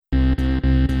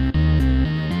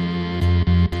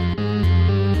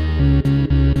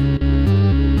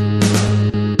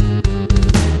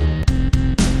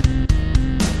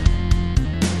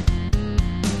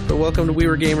Welcome to We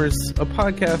Were Gamers, a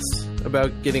podcast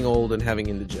about getting old and having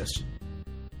indigestion.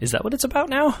 Is that what it's about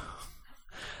now?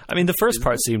 I mean, the first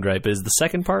part seemed right, but is the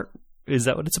second part, is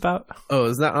that what it's about? Oh,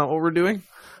 is that not what we're doing?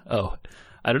 Oh,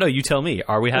 I don't know. You tell me.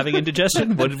 Are we having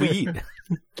indigestion? What did we eat?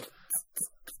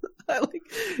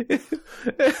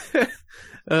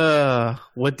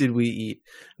 What did we eat?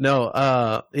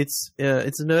 No, it's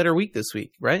a better week this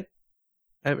week, right?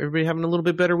 Everybody having a little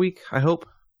bit better week, I hope.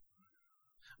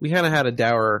 We kind of had a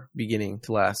dour beginning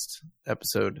to last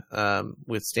episode,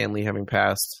 with Stan Lee having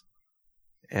passed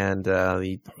and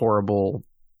the horrible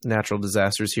natural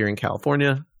disasters here in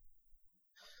California.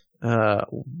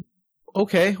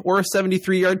 Okay, or a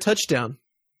 73-yard touchdown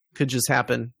could just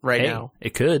happen right now.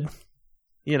 It could.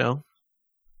 You know,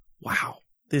 wow,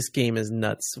 this game is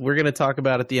nuts. We're going to talk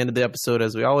about at the end of the episode,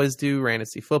 as we always do,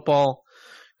 Fantasy Football.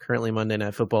 Currently, Monday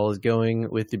Night Football is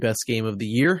going with the best game of the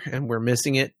year, and we're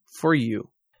missing it for you.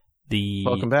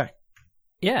 Welcome back.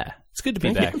 Yeah, it's good to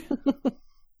be back.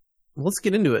 Let's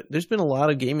get into it. There's been a lot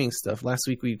of gaming stuff. Last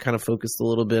week, we kind of focused a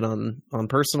little bit on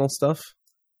personal stuff,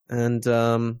 and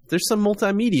there's some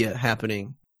multimedia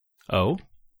happening. Oh,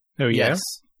 yes.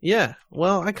 Yeah.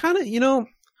 Well, I kind of, I'm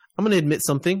going to admit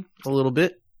something a little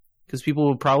bit, because people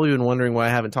have probably been wondering why I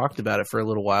haven't talked about it for a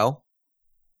little while.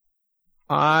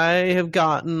 I have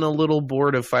gotten a little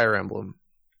bored of Fire Emblem.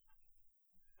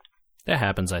 That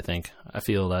happens, I think. I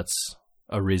feel that's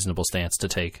a reasonable stance to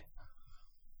take.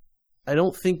 I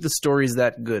don't think the story's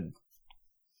that good.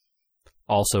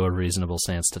 Also a reasonable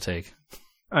stance to take.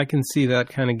 I can see that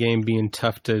kind of game being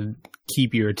tough to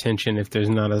keep your attention if there's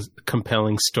not a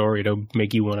compelling story to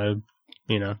make you want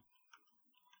to,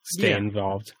 stay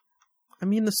involved. I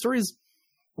mean, the story's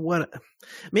what...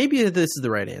 Maybe this is the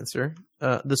right answer.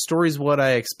 The story's what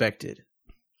I expected.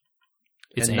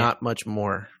 It's not much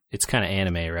more. It's kind of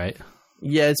anime, right?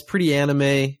 Yeah, it's pretty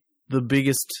anime. The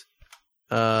biggest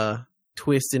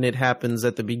twist in it happens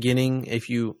at the beginning. If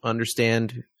you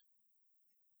understand,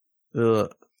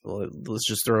 let's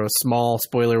just throw a small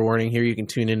spoiler warning here. You can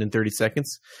tune in 30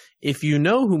 seconds. If you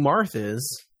know who Marth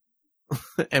is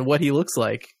and what he looks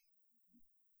like,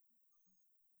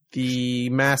 the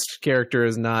masked character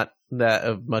is not that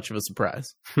of much of a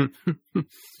surprise.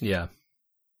 Yeah.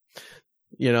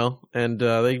 And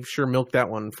they sure milked that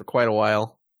one for quite a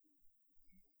while.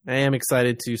 I am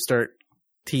excited to start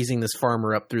teasing this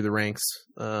farmer up through the ranks,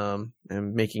 and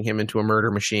making him into a murder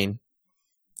machine.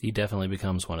 He definitely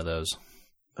becomes one of those.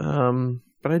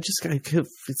 But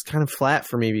it's kind of flat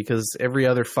for me, because every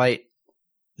other fight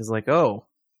is like, oh,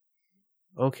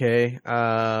 okay,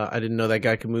 I didn't know that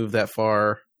guy could move that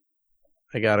far.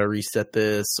 I gotta reset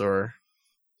this, or...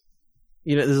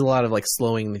 there's a lot of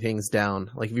slowing things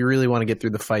down. If you really want to get through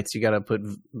the fights, you got to put,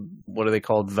 what are they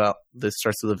called? This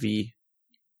starts with a V.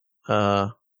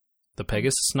 The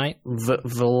Pegasus Knight?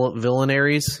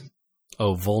 Villainaries.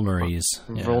 Oh, Vulneries.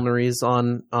 Yeah. Vulneries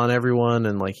on everyone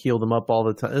and heal them up all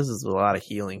the time. This is a lot of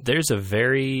healing. There's a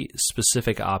very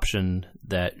specific option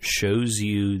that shows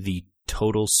you the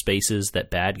total spaces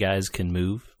that bad guys can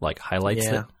move, highlights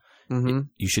it. Mm-hmm.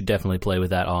 You should definitely play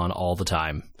with that on all the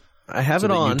time. I have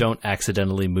it on. You don't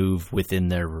accidentally move within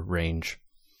their range.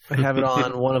 I have it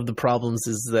on. One of the problems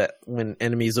is that when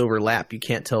enemies overlap, you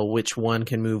can't tell which one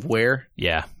can move where.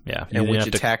 Yeah. And which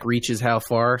attack reaches how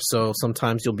far. So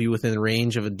sometimes you'll be within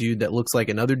range of a dude that looks like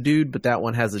another dude, but that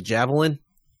one has a javelin.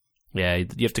 Yeah, you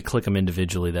have to click them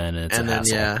individually then, and it's a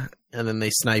hassle. Yeah, and then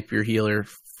they snipe your healer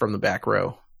from the back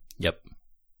row. Yep.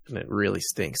 And it really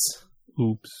stinks.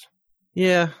 Oops.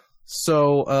 Yeah.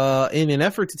 So in an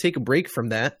effort to take a break from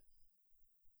that,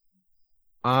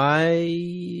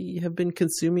 I have been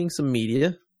consuming some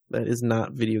media that is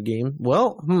not video game.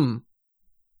 Well,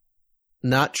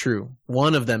 not true.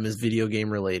 One of them is video game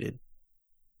related.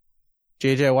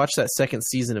 JJ, I watched that second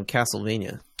season of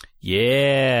Castlevania.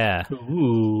 Yeah.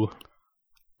 Ooh.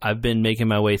 I've been making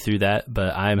my way through that,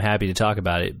 but I'm happy to talk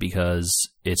about it because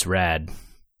it's rad.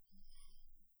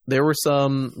 There were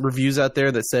some reviews out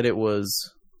there that said it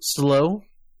was slow.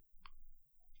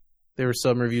 There were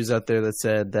some reviews out there that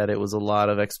said that it was a lot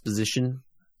of exposition.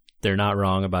 They're not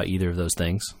wrong about either of those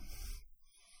things.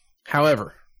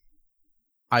 However,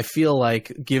 I feel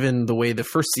like, given the way the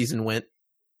first season went,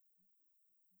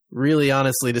 really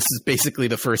honestly, this is basically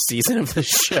the first season of the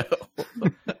show.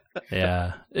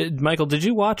 Yeah. Michael, did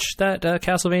you watch that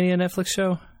Castlevania Netflix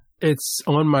show? It's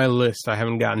on my list. I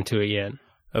haven't gotten to it yet.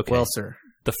 Okay. Well, sir.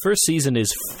 The first season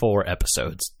is 4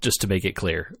 episodes, just to make it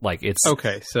clear. It's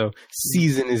okay. So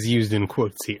season is used in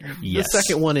quotes here. Yes. The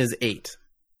second one is 8.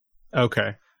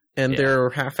 Okay. And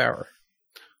they're half hour.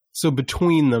 So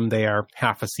between them, they are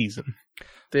half a season.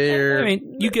 I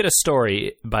mean, you get a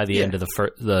story by the end of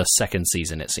the second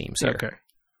season, it seems. Here. Okay.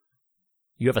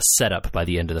 You have a setup by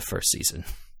the end of the first season.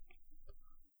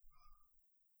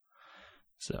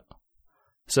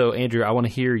 So Andrew, I want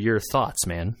to hear your thoughts,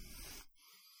 man.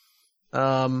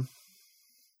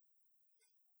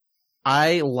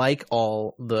 I like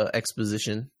all the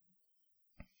exposition.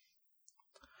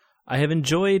 I have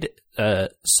enjoyed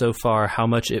so far how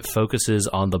much it focuses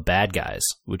on the bad guys,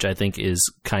 which I think is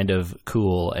kind of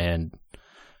cool and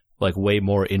like way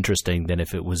more interesting than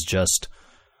if it was just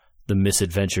the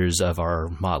misadventures of our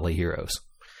motley heroes.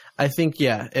 I think,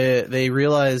 they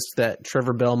realized that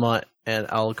Trevor Belmont and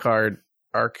Alucard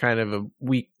are kind of a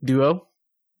weak duo.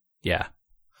 Yeah.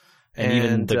 And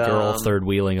even the girl third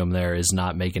wheeling them there is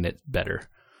not making it better.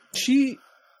 She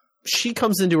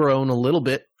comes into her own a little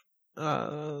bit.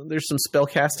 There's some spell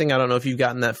casting. I don't know if you've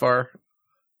gotten that far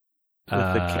with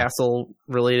the castle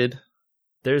related.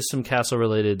 There's some castle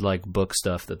related like book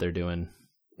stuff that they're doing.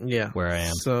 Yeah, where I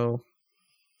am. So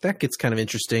that gets kind of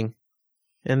interesting.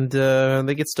 And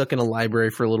they get stuck in a library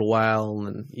for a little while,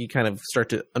 and you kind of start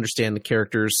to understand the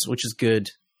characters, which is good.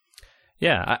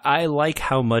 Yeah, I like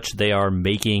how much they are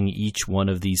making each one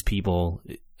of these people,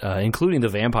 including the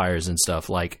vampires and stuff,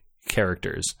 like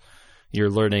characters. You're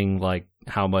learning like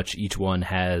how much each one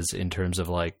has in terms of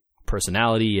like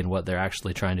personality and what they're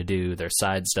actually trying to do, their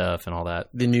side stuff and all that.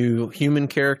 The new human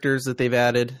characters that they've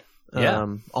added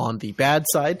on the bad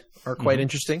side are quite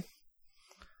interesting.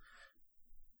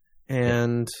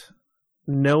 And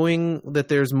knowing that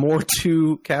there's more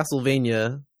to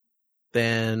Castlevania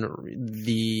than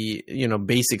the,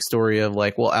 basic story of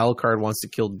like, well, Alucard wants to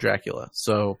kill Dracula.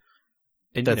 So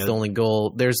that's the only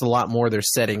goal. There's a lot more they're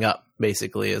setting up,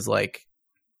 basically, is like...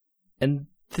 And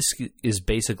this is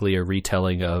basically a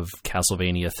retelling of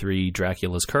Castlevania 3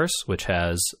 Dracula's Curse, which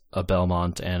has a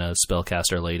Belmont and a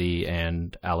spellcaster lady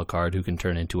and Alucard who can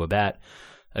turn into a bat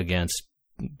against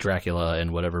Dracula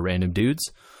and whatever random dudes.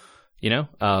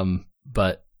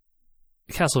 But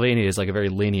Castlevania is like a very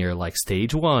linear, like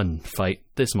stage 1, fight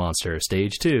this monster,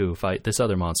 stage 2, fight this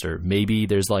other monster. Maybe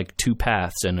there's like 2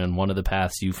 paths, and in one of the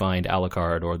paths you find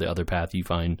Alucard, or the other path you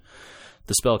find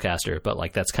the spellcaster, but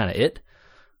like that's kind of it.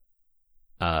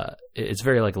 It's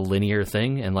very like a linear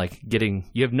thing, and like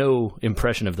you have no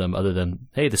impression of them other than,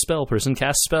 hey, the spell person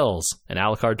casts spells, and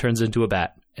Alucard turns into a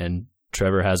bat, and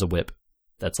Trevor has a whip.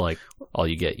 That's like all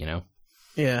you get,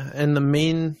 Yeah, and the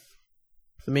main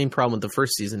problem with the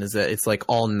first season is that it's like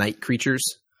all night creatures.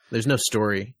 There's no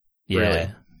story. Yeah.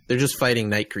 Really. They're just fighting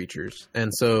night creatures.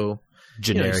 And so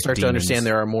generic you start demons. to understand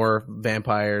there are more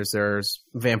vampires. There's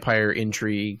vampire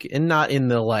intrigue, and not in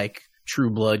the like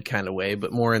True Blood kind of way,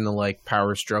 but more in the like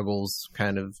power struggles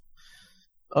kind of,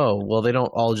 they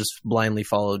don't all just blindly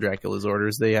follow Dracula's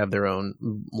orders. They have their own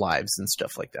lives and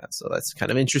stuff like that. So that's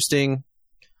kind of interesting.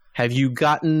 Have you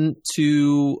gotten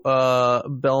to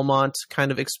Belmont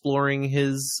kind of exploring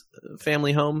his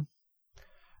family home?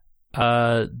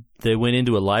 They went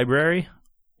into a library.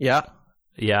 Yeah.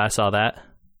 Yeah, I saw that.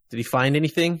 Did he find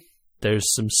anything?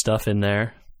 There's some stuff in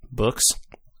there. Books.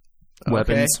 Okay.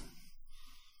 Weapons.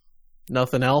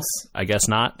 Nothing else? I guess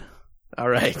not. All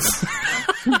right.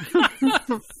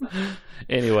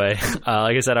 Anyway,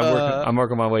 like I said, I'm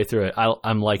working my way through it.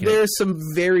 I'm liking it. There's some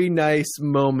very nice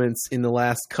moments in the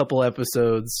last couple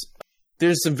episodes.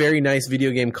 There's some very nice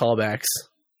video game callbacks,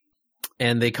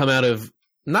 and they come out of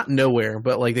not nowhere,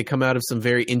 but like they come out of some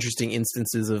very interesting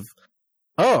instances of,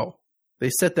 they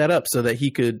set that up so that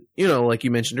he could, like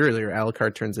you mentioned earlier,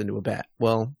 Alucard turns into a bat.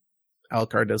 Well,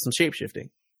 Alucard does some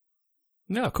shapeshifting.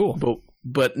 No, cool.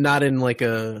 But not in like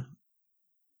a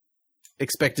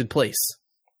expected place.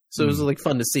 So it was like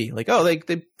fun to see. Like,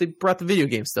 they brought the video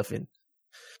game stuff in.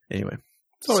 Anyway.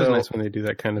 It's always nice when they do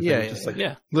that kind of thing. Just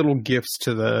little gifts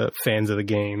to the fans of the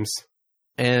games.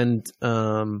 And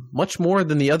much more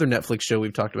than the other Netflix show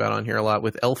we've talked about on here a lot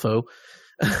with Elfo.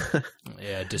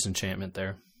 Yeah, Disenchantment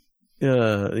there.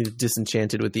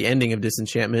 Disenchanted with the ending of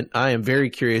Disenchantment. I am very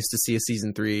curious to see a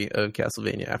season 3 of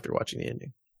Castlevania after watching the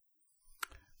ending.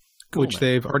 Cool, which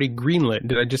they've already greenlit.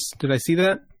 Did I see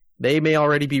that? They may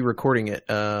already be recording it.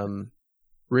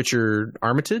 Richard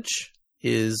Armitage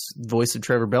is voice of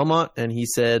Trevor Belmont, and he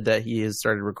said that he has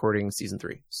started recording season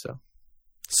 3. So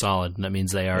solid. That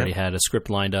means they already had a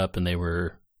script lined up, and they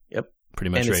were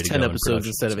pretty much ready to go. 10 episodes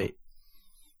instead of 8.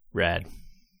 Rad.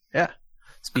 Yeah.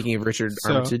 Speaking of Richard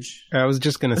Armitage, I was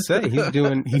just gonna say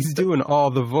he's doing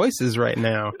all the voices right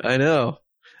now. I know.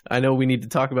 We need to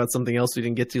talk about something else we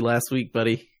didn't get to last week,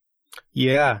 buddy.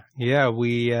 Yeah.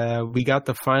 We got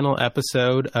the final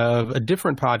episode of a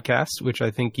different podcast, which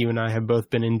I think you and I have both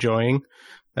been enjoying,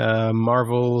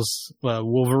 Marvel's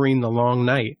Wolverine: The Long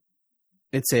Night.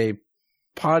 It's a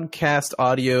podcast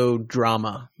audio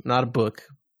drama, not a book.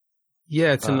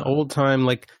 Yeah, it's an old time,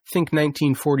 like, think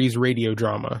 1940s radio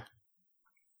drama.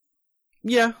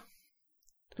 Yeah.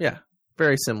 Yeah.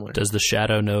 Very similar. Does the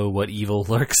shadow know what evil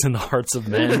lurks in the hearts of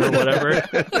men or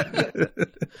whatever?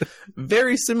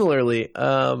 Very similarly.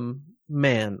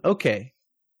 Man. Okay.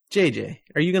 JJ,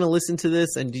 are you going to listen to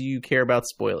this, and do you care about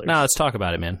spoilers? No, let's talk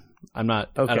about it, man. I don't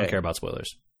Okay. care about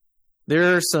spoilers.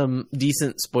 There are some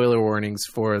decent spoiler warnings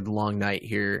for The Long Night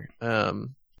here.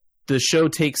 The show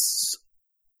takes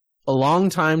a long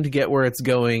time to get where it's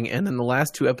going, and then the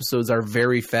last 2 episodes are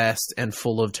very fast and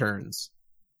full of turns.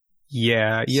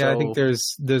 Yeah, I think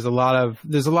there's a lot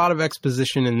of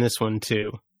exposition in this one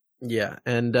too. Yeah,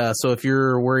 and so if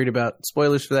you're worried about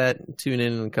spoilers for that, tune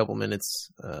in a couple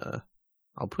minutes.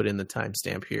 I'll put in the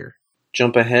timestamp here.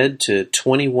 Jump ahead to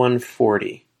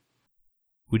 2140.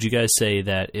 Would you guys say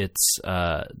that it's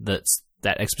that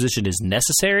exposition is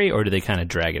necessary, or do they kind of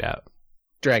drag it out?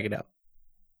 Drag it out.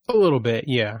 A little bit,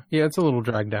 yeah. Yeah, it's a little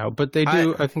dragged out, but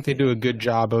I think they do a good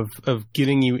job of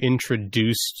getting you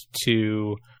introduced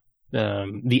to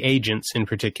the agents in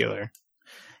particular.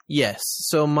 Yes.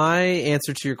 So my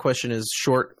answer to your question is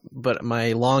short, but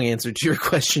my long answer to your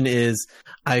question is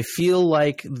I feel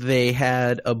like they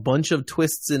had a bunch of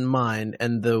twists in mind,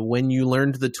 and when you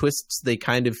learned the twists, they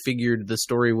kind of figured the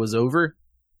story was over.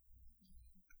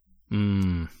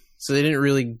 So they didn't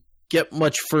really get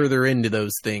much further into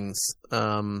those things.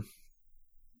 Once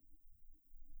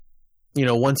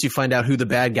you find out who the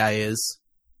bad guy is,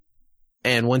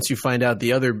 and once you find out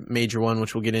the other major one,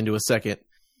 which we'll get into a second,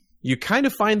 you kind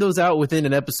of find those out within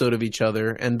an episode of each other.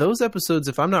 And those episodes,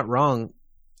 if I'm not wrong,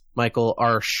 Michael,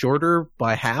 are shorter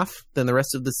by half than the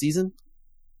rest of the season.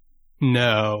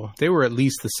 No, they were at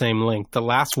least the same length. The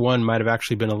last one might have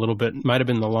been the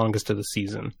longest of the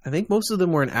season. I think most of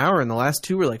them were an hour, and the last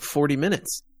 2 were like 40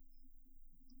 minutes.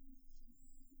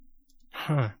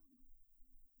 Huh.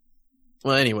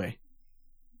 Well, anyway.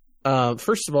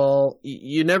 First of all,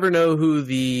 you never know who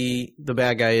the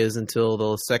bad guy is until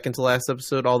the second to last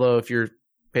episode. Although if you're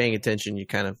paying attention, you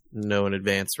kind of know in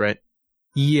advance, right?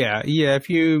 Yeah. If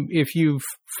you've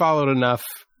followed enough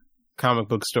comic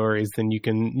book stories, then you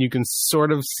can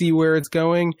sort of see where it's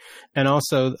going. And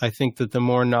also, I think that the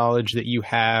more knowledge that you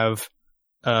have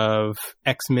of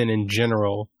X-Men in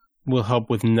general will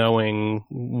help with knowing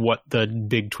what the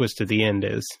big twist at the end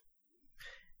is.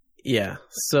 Yeah.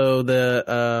 So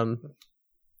the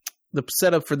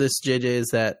setup for this, JJ, is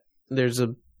that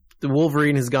the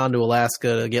Wolverine has gone to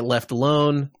Alaska to get left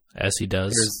alone. As he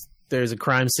does. There's a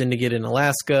crime syndicate in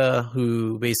Alaska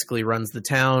who basically runs the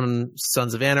town,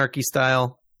 Sons of Anarchy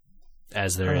style.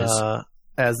 As there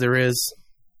is.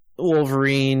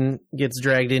 Wolverine gets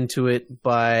dragged into it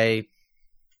by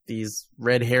these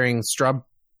red herring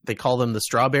they call them the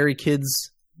Strawberry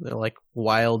Kids. They're like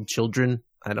wild children.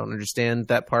 I don't understand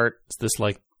that part. Is this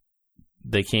like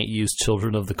they can't use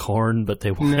Children of the Corn, but they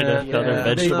want another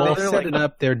vegetable? They set it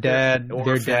up. Their dad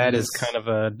is kind of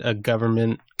a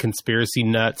government conspiracy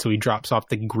nut, so he drops off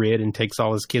the grid and takes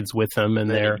all his kids with him,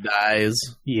 and he dies.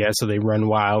 Yeah, so they run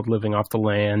wild, living off the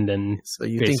land, and so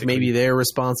you think maybe they're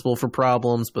responsible for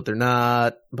problems, but they're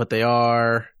not, but they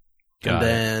are.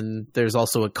 Then there's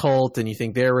also a cult, and you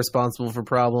think they're responsible for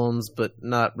problems, but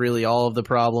not really all of the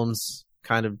problems.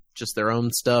 Kind of just their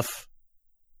own stuff.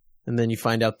 And then you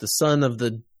find out the son of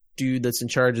the dude that's in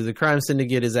charge of the crime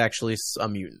syndicate is actually a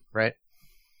mutant, right?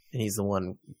 And he's the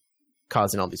one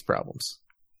causing all these problems.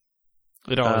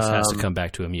 It always has to come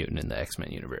back to a mutant in the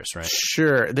X-Men universe, right?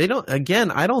 Sure. They don't. Again,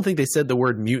 I don't think they said the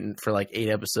word mutant for like 8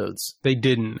 episodes. They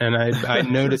didn't, and I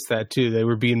noticed that too. They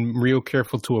were being real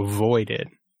careful to avoid it.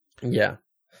 Yeah.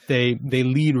 They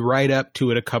lead right up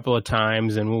to it a couple of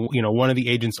times, and one of the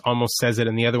agents almost says it,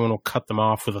 and the other one will cut them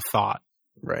off with a thought.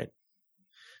 Right.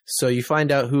 So you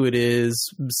find out who it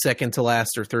is, second to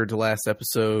last or third to last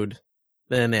episode.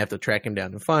 Then they have to track him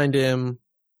down and find him.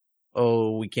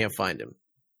 Oh, we can't find him.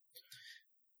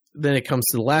 Then it comes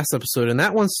to the last episode, and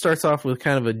that one starts off with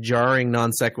kind of a jarring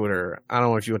non sequitur. I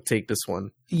don't know if you would take this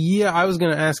one. Yeah, I was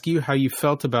going to ask you how you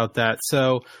felt about that.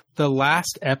 So the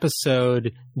last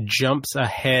episode jumps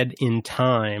ahead in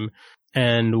time,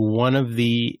 and one of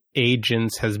the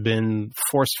agents has been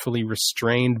forcefully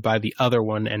restrained by the other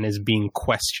one and is being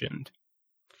questioned.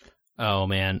 Oh,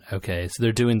 man. Okay, so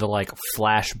they're doing the like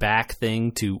flashback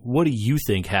thing to what do you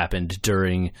think happened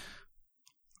during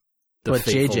the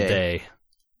fateful day?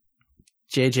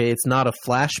 JJ, it's not a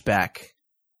flashback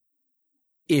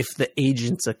if the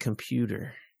agent's a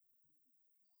computer.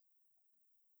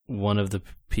 One of the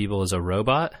people is a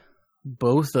robot?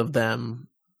 Both of them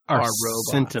are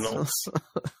robots. sentinels.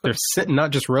 They're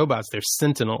not just robots, they're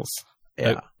sentinels.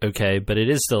 Yeah. Okay, but it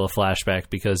is still a flashback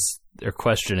because they're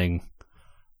questioning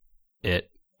it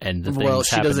and the things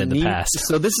happened in the past.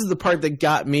 So this is the part that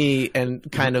got me and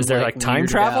kind of is there like time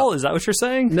travel? Out. Is that what you're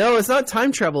saying? No, it's not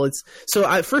time travel. It's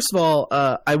first of all,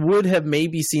 I would have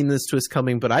maybe seen this twist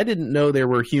coming, but I didn't know there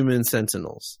were human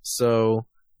sentinels. So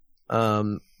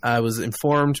I was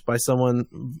informed by someone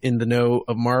in the know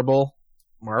of Marvel.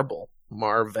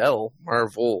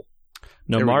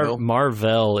 No,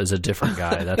 Marvel is a different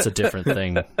guy. That's a different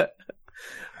thing.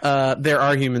 There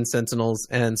are human sentinels,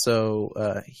 and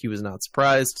so he was not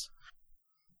surprised.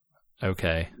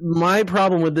 Okay. My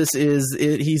problem with this is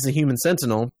he's a human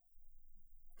sentinel.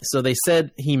 So they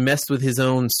said he messed with his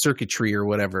own circuitry or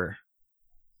whatever.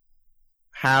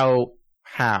 How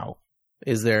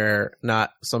is there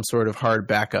not some sort of hard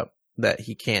backup that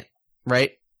he can't,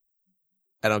 right?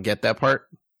 I don't get that part.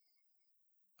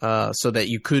 So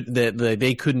that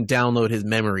they couldn't download his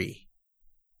memory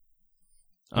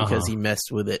because he messed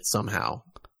with it somehow.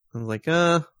 I was like,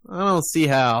 I don't see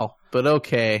how, but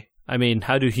okay. I mean,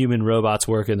 how do human robots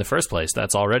work in the first place?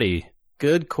 That's already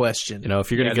good question. You know,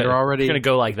 if you're going to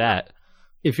go like that,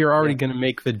 if you're already going to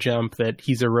make the jump that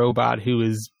he's a robot who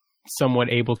is somewhat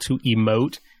able to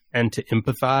emote and to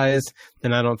empathize,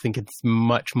 then I don't think it's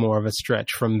much more of a stretch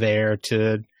from there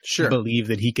to believe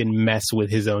that he can mess with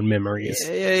his own memories.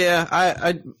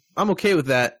 Yeah. I'm okay with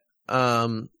that.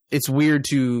 It's weird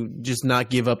to just not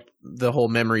give up the whole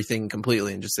memory thing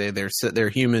completely and just say they're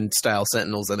human style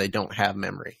sentinels and they don't have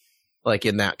memory, like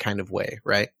in that kind of way,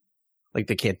 right? Like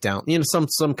they can't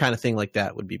some kind of thing like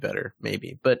that would be better,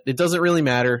 maybe. But it doesn't really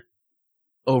matter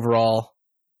overall.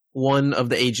 One of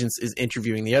the agents is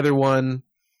interviewing the other one,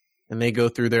 and they go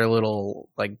through their little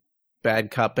like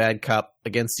bad cop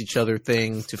against each other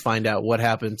thing to find out what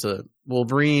happened to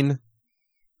Wolverine,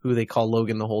 who they call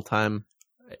Logan the whole time.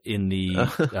 In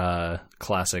the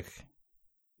classic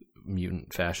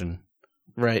mutant fashion.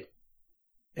 Right.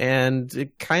 And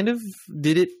it kind of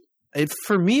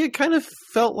for me, it kind of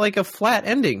felt like a flat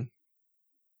ending.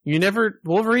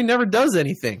 Wolverine never does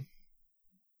anything.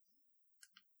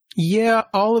 Yeah,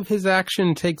 all of his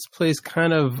action takes place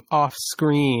kind of off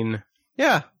screen.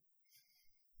 Yeah.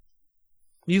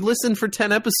 You listen for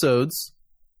 10 episodes,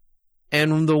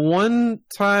 and the one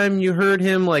time you heard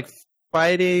him like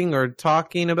fighting or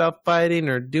talking about fighting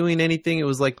or doing anything, it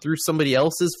was like through somebody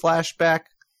else's flashback,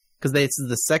 because this is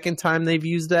the second time they've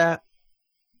used that.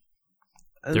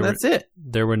 And that's it.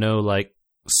 There were no like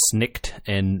Snikt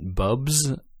and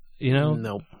Bubs, you know?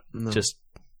 No. Just,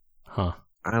 I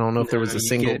don't know if there was a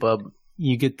single bub.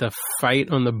 You get the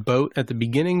fight on the boat at the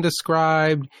beginning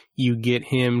described. You get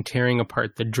him tearing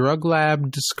apart the drug lab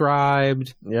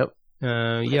described. Yep.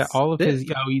 All of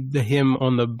him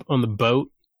on the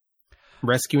boat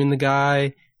rescuing the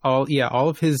guy. All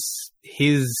of his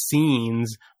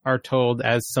scenes are told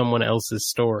as someone else's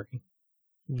story.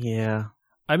 Yeah.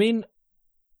 I mean,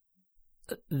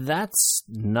 that's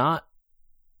not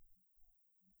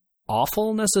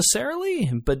awful necessarily,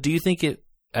 but do you think it...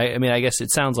 I mean, I guess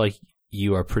it sounds like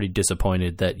you are pretty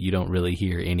disappointed that you don't really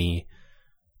hear any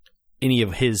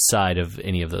of his side of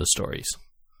any of those stories.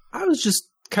 I was just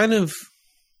kind of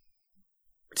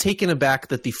taken aback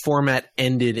that the format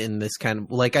ended in this kind of...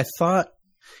 Like, I thought...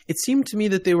 It seemed to me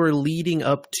that they were leading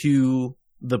up to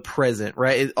the present,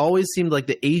 right? It always seemed like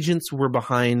the agents were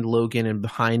behind Logan and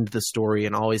behind the story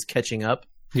and always catching up.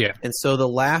 Yeah. And so the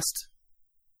last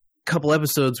couple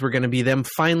episodes were going to be them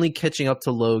finally catching up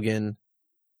to Logan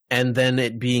and then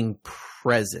it being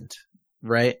present,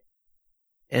 right?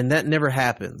 And that never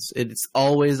happens. It's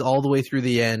always, all the way through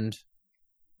the end,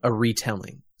 a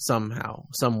retelling somehow,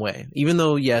 some way. Even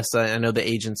though, yes, I know the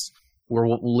agents were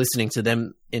listening to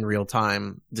them in real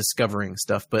time, discovering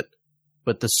stuff, but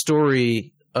the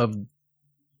story of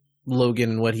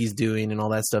Logan and what he's doing and all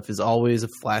that stuff is always a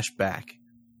flashback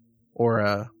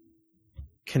or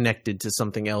connected to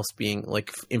something else being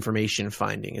like information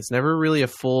finding. It's never really a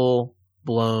full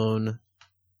blown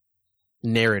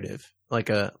narrative, like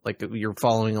you're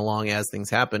following along as things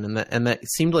happen, and that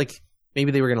seemed like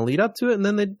maybe they were going to lead up to it, and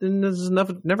then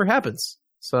never happens.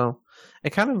 So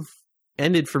it kind of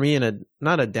ended for me in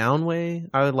not a down way.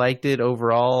 I liked it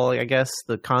overall, I guess,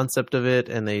 the concept of it,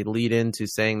 and they lead into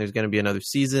saying there's going to be another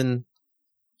season,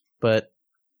 but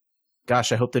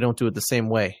gosh, I hope they don't do it the same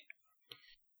way.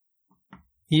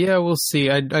 Yeah, we'll see.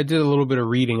 I did a little bit of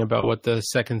reading about what the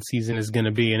second season is going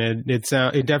to be, and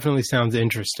it definitely sounds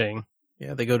interesting.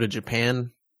 Yeah, they go to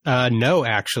Japan? No,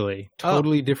 actually.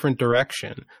 Totally different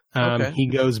direction. Okay. He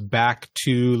goes back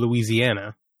to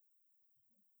Louisiana.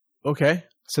 Okay.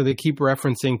 So they keep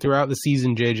referencing throughout the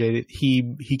season, JJ, that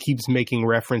he keeps making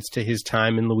reference to his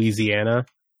time in Louisiana.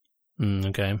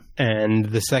 Okay. And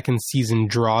the second season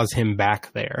draws him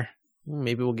back there.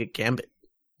 Maybe we'll get Gambit.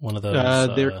 One of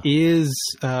those. There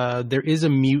is a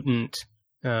mutant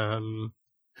who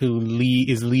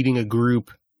is leading a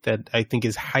group that I think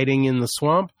is hiding in the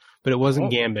swamp, but it wasn't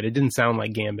Gambit. It didn't sound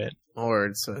like Gambit. Or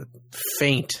it's a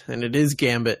feint, and it is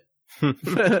Gambit.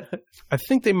 I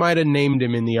think they might have named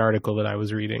him in the article that I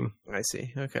was reading. I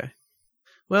see. Okay.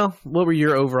 Well, what were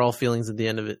your overall feelings at the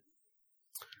end of it?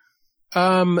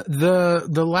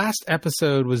 The last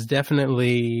episode was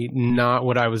definitely not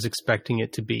what I was expecting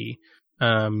it to be.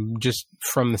 Just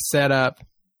from the setup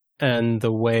and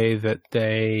the way that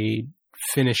they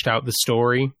finished out the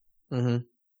story.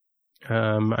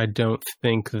 Mm-hmm. I don't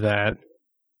think that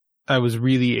I was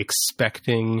really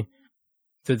expecting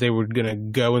that they were going to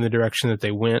go in the direction that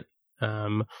they went.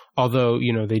 Although,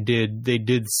 they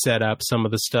did set up some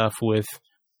of the stuff with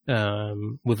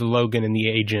Logan and the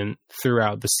agent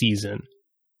throughout the season.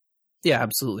 Yeah,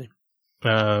 absolutely.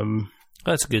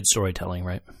 That's good storytelling,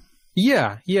 right?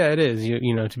 Yeah, it is.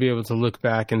 To be able to look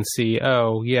back and see,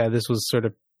 oh, yeah, this was sort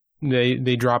of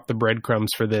they dropped the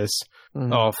breadcrumbs for this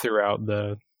all throughout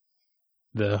the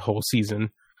whole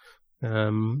season.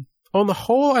 On the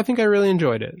whole, I think I really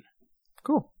enjoyed it.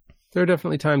 Cool. There are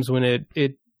definitely times when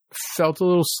it felt a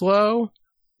little slow,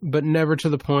 but never to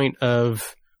the point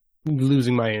of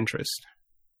losing my interest.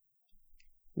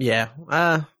 Yeah,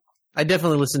 I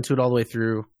definitely listened to it all the way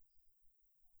through.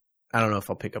 I don't know if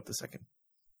I'll pick up the second.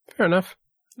 Fair enough.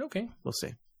 Okay. We'll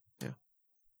see. Yeah.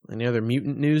 Any other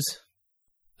mutant news?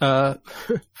 Funny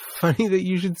that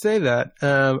you should say that.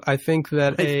 I think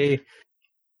that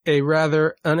a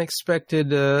rather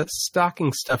unexpected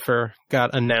stocking stuffer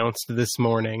got announced this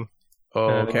morning. Oh,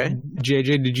 okay.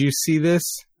 JJ, did you see this?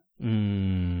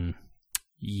 Yeah,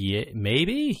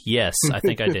 maybe? Yes, I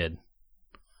think I did.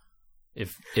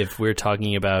 If we're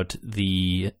talking about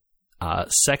the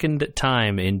second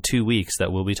time in 2 weeks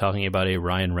that we'll be talking about a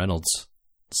Ryan Reynolds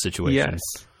situation.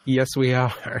 Yes, we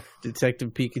are.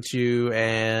 Detective Pikachu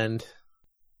and...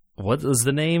 What was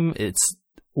the name?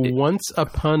 Once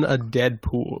Upon a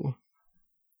Deadpool.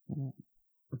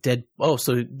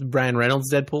 So Ryan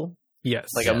Reynolds Deadpool? Yes.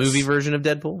 A movie version of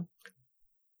Deadpool?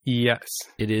 Yes.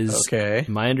 It is. Okay.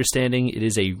 My understanding, it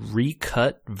is a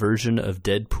recut version of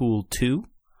Deadpool 2.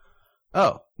 Oh.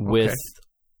 Okay. With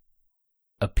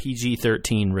a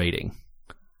PG-13 rating.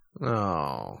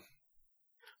 Oh.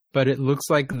 But it looks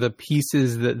like the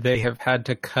pieces that they have had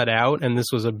to cut out, and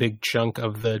this was a big chunk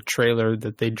of the trailer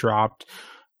that they dropped,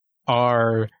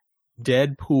 are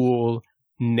Deadpool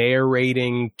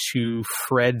narrating to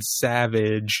Fred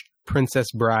Savage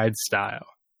Princess Bride style.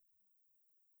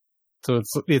 So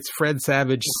it's Fred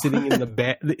Savage sitting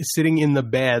in the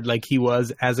bed like he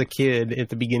was as a kid at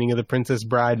the beginning of the Princess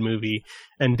Bride movie,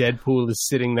 and Deadpool is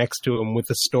sitting next to him with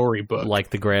a storybook,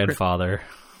 like the grandfather.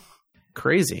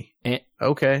 Crazy.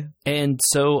 Okay. And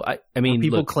so I mean, are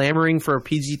people clamoring for a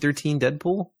PG-13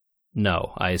 Deadpool?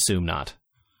 No, I assume not.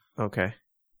 Okay.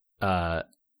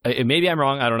 Maybe I'm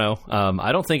wrong. I don't know.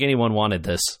 I don't think anyone wanted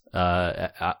this.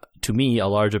 To me, a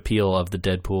large appeal of the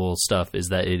Deadpool stuff is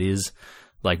that it is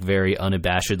very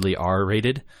unabashedly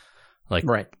R-rated.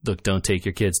 Right. Look, don't take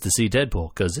your kids to see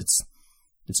Deadpool because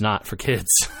it's not for kids.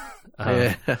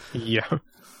 Yeah.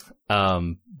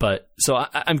 But so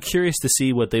I'm curious to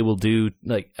see what they will do.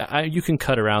 You can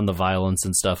cut around the violence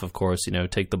and stuff, of course.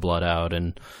 Take the blood out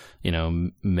and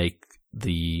make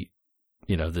the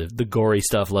gory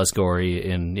stuff less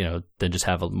gory, and then just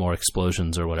have more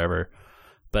explosions or whatever.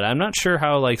 But I'm not sure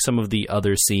how some of the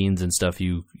other scenes and stuff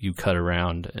you cut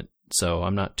around. So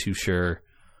I'm not too sure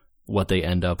what they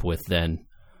end up with then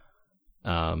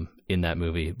in that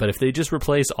movie. But if they just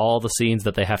replace all the scenes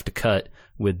that they have to cut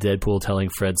with Deadpool telling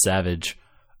Fred Savage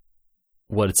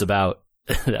what it's about,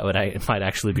 that might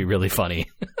actually be really funny.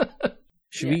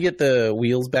 Should we get the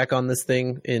wheels back on this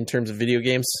thing in terms of video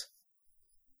games?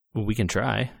 Well, we can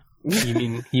try.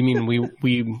 You mean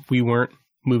we weren't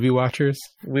movie watchers?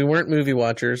 We weren't movie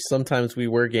watchers. Sometimes we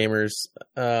were gamers.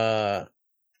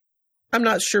 I'm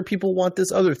not sure people want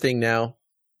this other thing now.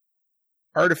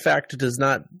 Artifact does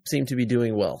not seem to be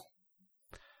doing well.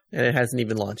 And it hasn't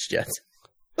even launched yet.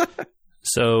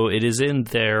 So it is in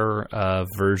their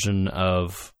version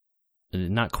of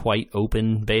not quite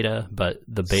open beta, but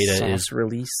the beta Soft is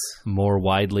release, more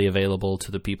widely available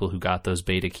to the people who got those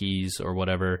beta keys or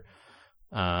whatever.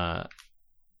 And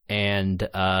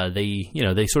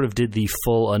they sort of did the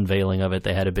full unveiling of it.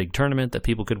 They had a big tournament that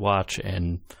people could watch,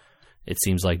 and it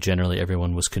seems like generally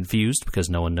everyone was confused because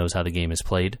no one knows how the game is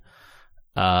played.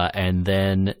 And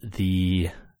then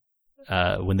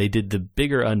when they did the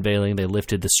bigger unveiling, they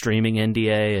lifted the streaming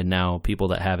NDA, and now people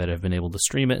that have it have been able to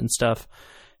stream it and stuff.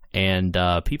 And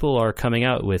people are coming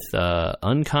out with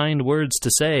unkind words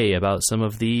to say about some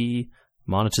of the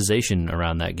monetization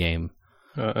around that game.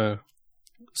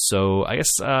 So I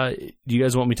guess, do you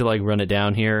guys want me to run it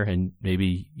down here, and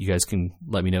maybe you guys can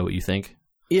let me know what you think?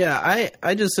 Yeah,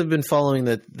 I just have been following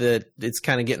that it's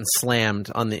kind of getting slammed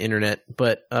on the internet,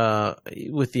 but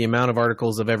with the amount of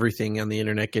articles of everything on the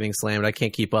internet getting slammed, I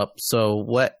can't keep up. So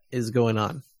what is going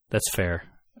on? That's fair,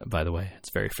 by the way.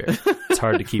 It's very fair. It's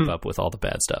hard to keep up with all the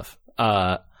bad stuff.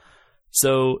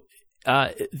 So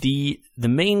the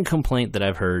main complaint that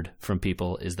I've heard from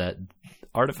people is that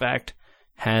Artifact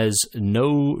has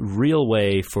no real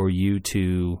way for you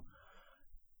to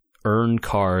earn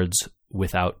cards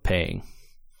without paying.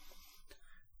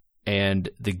 And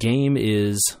the game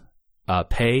is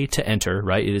pay to enter,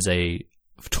 right? It is a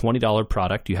 $20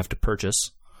 product you have to purchase.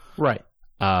 Right.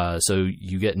 So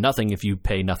you get nothing if you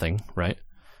pay nothing, right?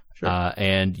 Sure.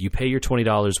 And you pay your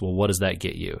 $20. Well, what does that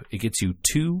get you? It gets you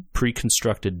 2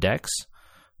 pre-constructed decks,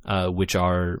 which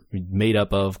are made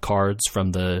up of cards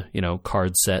from the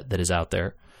card set that is out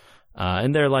there.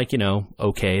 And they're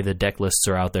okay, the deck lists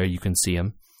are out there. You can see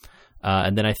them.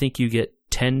 And then I think you get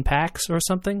 10 packs or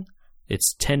something.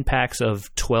 It's 10 packs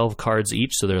of 12 cards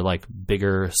each, so they're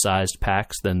bigger sized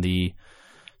packs than the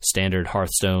standard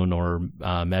Hearthstone or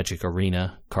Magic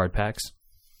Arena card packs.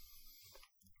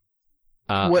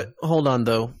 Hold on,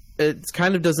 though. It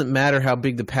kind of doesn't matter how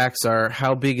big the packs are.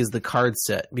 How big is the card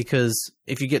set? Because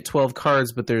if you get 12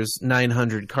 cards, but there's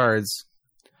 900 cards,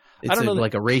 it's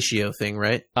a ratio thing,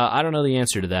 right? I don't know the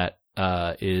answer to that.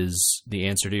 Is the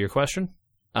answer to your question?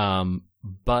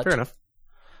 But fair enough.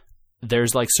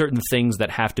 There's certain things that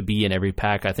have to be in every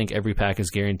pack. I think every pack is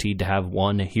guaranteed to have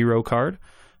 1 hero card,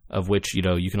 of which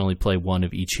you can only play 1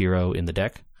 of each hero in the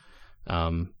deck.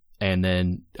 And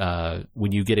then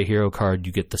when you get a hero card,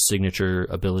 you get the signature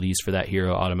abilities for that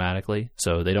hero automatically.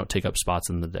 So they don't take up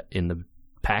spots in the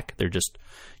pack. They're just,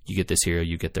 you get this hero,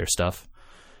 you get their stuff.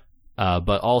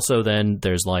 But also then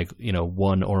there's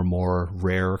 1 or more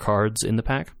rare cards in the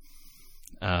pack.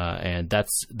 And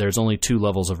there's only 2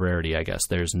 levels of rarity, I guess.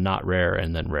 There's not rare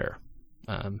and then rare.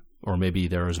 Or maybe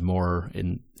there is more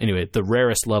anyway, the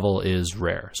rarest level is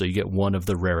rare. So you get 1 of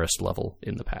the rarest level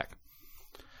in the pack.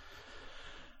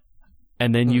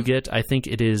 And then you get, I think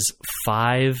it is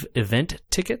 5 event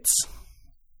tickets.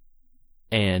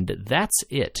 And that's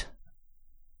it.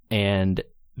 And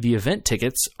the event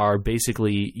tickets are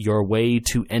basically your way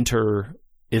to enter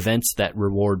events that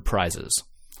reward prizes.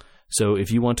 So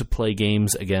if you want to play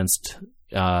games against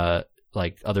other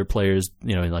players,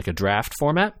 in a draft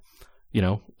format,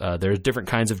 there's different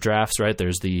kinds of drafts, right?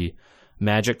 There's the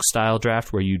Magic style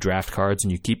draft where you draft cards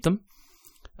and you keep them.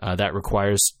 That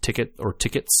requires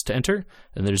tickets to enter.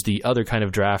 And there's the other kind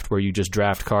of draft where you just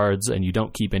draft cards and you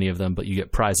don't keep any of them, but you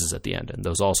get prizes at the end, and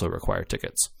those also require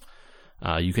tickets.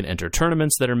 You can enter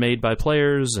tournaments that are made by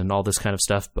players and all this kind of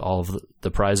stuff. All of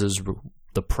the prizes,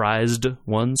 the prized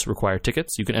ones, require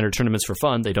tickets. You can enter tournaments for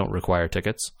fun. They don't require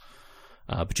tickets,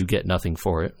 but you get nothing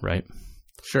for it, right?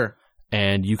 Sure.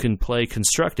 And you can play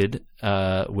Constructed,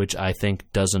 which I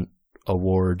think doesn't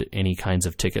award any kinds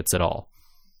of tickets at all.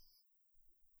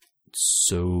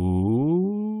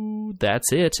 So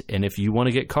that's it. And if you want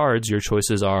to get cards, your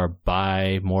choices are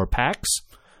buy more packs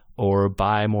or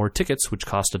buy more tickets, which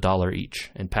cost $1 each.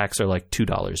 And packs are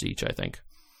 $2 each, I think.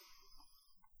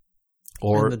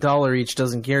 Or and the $1 each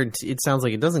doesn't guarantee. It sounds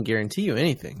like it doesn't guarantee you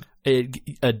anything. The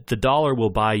 $1 will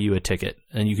buy you a ticket,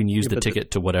 and you can use the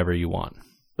ticket to whatever you want.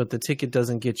 But the ticket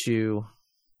doesn't get you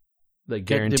the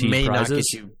guaranteed it may prizes. Not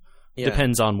get you, yeah.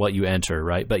 Depends on what you enter,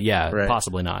 right? But yeah, right.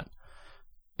 Possibly not.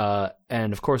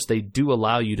 And of course, they do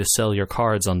allow you to sell your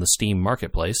cards on the Steam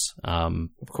marketplace.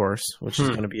 Of course, which is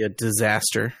going to be a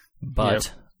disaster.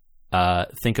 But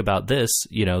think about this: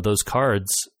 those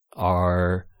cards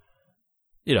are,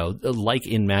 like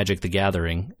in Magic: The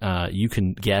Gathering. You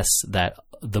can guess that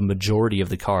the majority of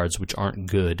the cards, which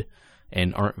aren't good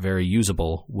and aren't very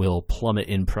usable, will plummet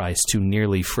in price to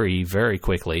nearly free very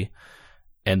quickly,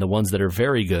 and the ones that are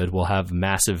very good will have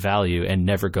massive value and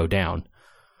never go down.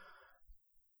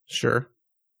 Sure.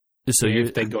 So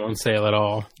if they go on sale at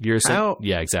all,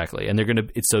 yeah, exactly. And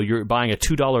you're buying a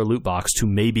 $2 loot box to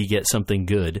maybe get something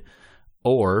good,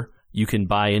 or you can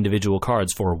buy individual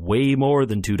cards for way more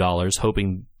than $2,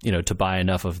 hoping to buy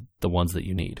enough of the ones that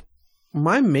you need.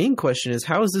 My main question is,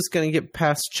 how is this going to get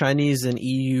past Chinese and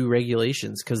EU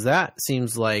regulations? Because that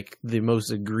seems like the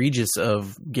most egregious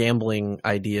of gambling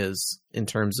ideas in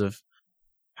terms of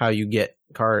how you get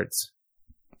cards.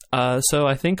 So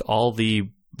I think all the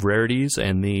rarities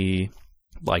and the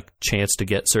chance to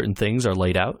get certain things are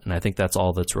laid out, and I think that's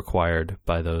all that's required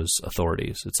by those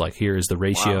authorities. It's like, here is the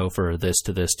ratio for this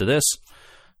to this to this.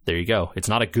 There you go. It's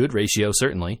not a good ratio,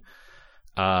 certainly.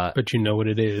 But you know what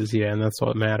it is, yeah, and that's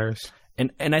what matters.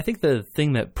 And I think the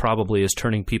thing that probably is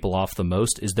turning people off the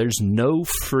most is there's no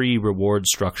free reward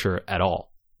structure at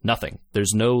all. Nothing.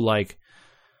 There's no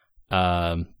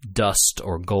dust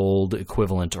or gold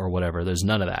equivalent or whatever. There's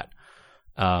none of that.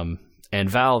 And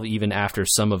Valve, even after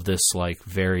some of this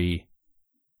very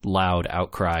loud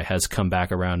outcry, has come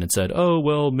back around and said, oh,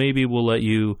 well, maybe we'll let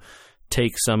you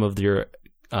take some of your,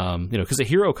 because a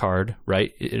hero card,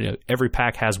 right? Every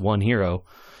pack has one hero.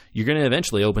 You're going to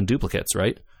eventually open duplicates,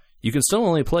 right? You can still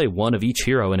only play one of each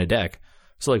hero in a deck.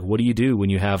 So, what do you do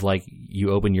when you have, you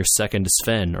open your second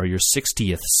Sven or your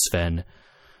 60th Sven?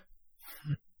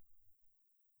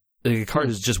 The card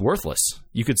is just worthless.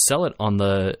 You could sell it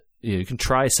you can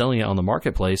try selling it on the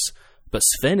marketplace, but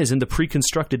Sven is in the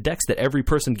pre-constructed decks that every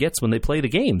person gets when they play the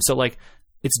game. So,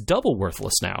 it's double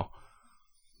worthless now.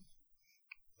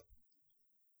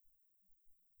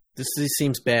 This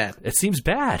seems bad. It seems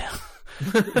bad.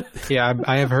 Yeah,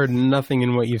 I have heard nothing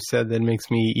in what you've said that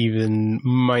makes me even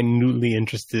minutely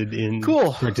interested in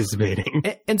participating.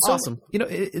 And so, awesome.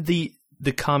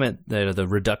 The comment, the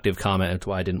reductive comment, that's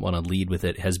why I didn't want to lead with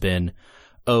it, has been,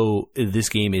 oh, this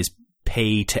game is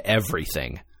pay to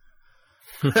everything.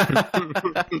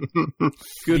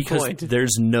 Good point.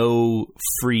 There's no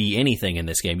free anything in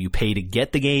this game. You pay to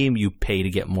get the game. You pay to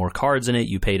get more cards in it.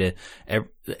 You pay to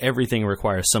everything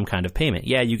requires some kind of payment.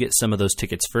 Yeah, you get some of those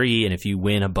tickets free, and if you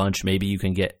win a bunch, maybe you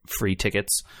can get free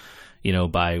tickets.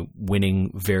 By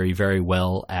winning very, very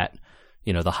well at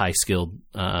the high skilled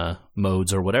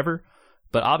modes or whatever.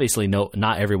 But obviously,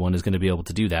 not everyone is going to be able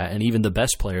to do that, and even the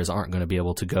best players aren't going to be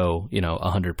able to go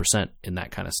 100% in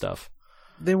that kind of stuff.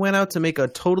 They went out to make a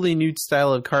totally new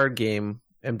style of card game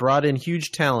and brought in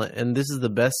huge talent, and this is the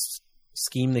best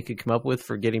scheme they could come up with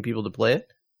for getting people to play it?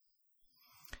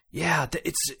 Yeah,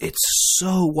 it's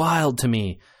so wild to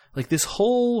me. This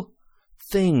whole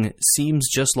thing seems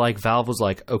just like Valve was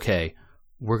like, okay,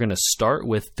 we're going to start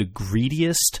with the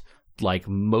greediest,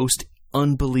 most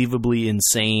unbelievably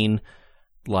insane,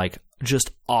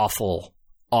 just awful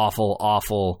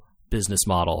business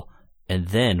model. And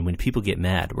then when people get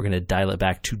mad, we're going to dial it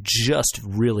back to just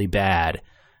really bad.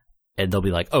 And they'll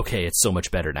be like, okay, it's so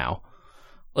much better now.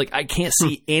 I can't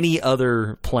see any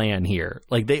other plan here.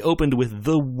 They opened with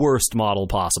the worst model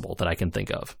possible that I can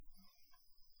think of.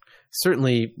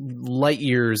 Certainly light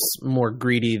years more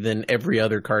greedy than every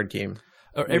other card game.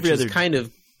 Or every other kind of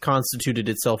constituted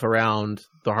itself around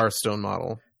the Hearthstone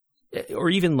model. Or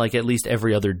even at least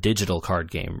every other digital card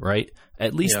game, right?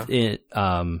 At least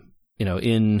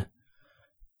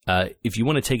if you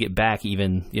want to take it back,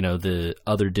 even, the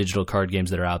other digital card games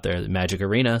that are out there, Magic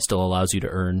Arena still allows you to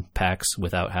earn packs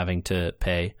without having to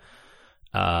pay.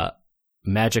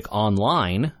 Magic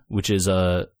Online, which is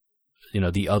the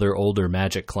other older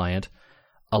Magic client,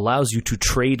 allows you to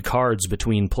trade cards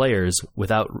between players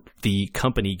without the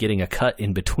company getting a cut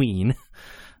in between.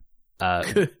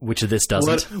 Which this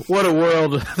doesn't. What a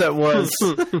world that was.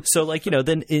 So,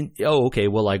 then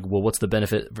what's the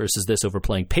benefit versus this over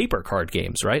playing paper card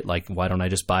games, right? Why don't I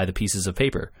just buy the pieces of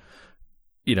paper?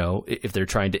 If they're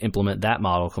trying to implement that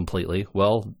model completely,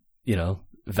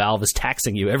 Valve is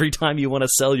taxing you every time you want to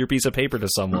sell your piece of paper to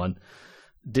someone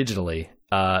digitally.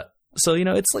 So,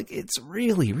 it's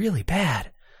really, really bad.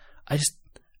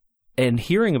 And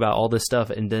hearing about all this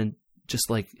stuff and then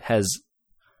just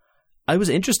I was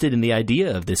interested in the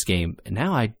idea of this game, and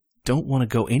now I don't want to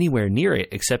go anywhere near it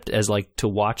except as to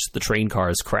watch the train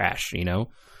cars crash,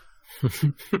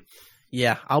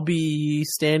 Yeah, I'll be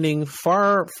standing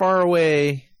far, far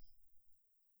away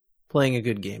playing a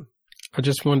good game. I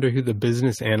just wonder who the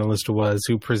business analyst was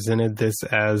who presented this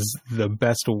as the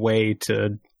best way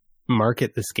to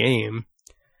market this game.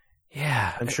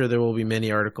 Yeah. I'm sure there will be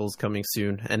many articles coming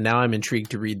soon, and now I'm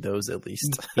intrigued to read those at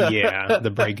least. Yeah,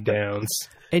 the breakdowns.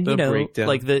 And,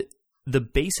 the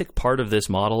basic part of this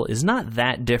model is not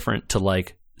that different to,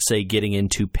 say, getting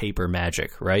into paper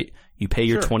Magic, right? You pay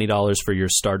your $20 for your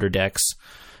starter decks,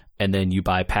 and then you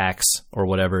buy packs or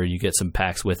whatever, you get some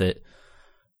packs with it.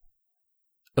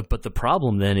 But the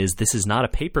problem then is this is not a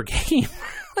paper game.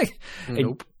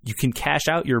 Nope. You can cash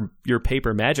out your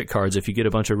paper Magic cards if you get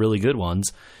a bunch of really good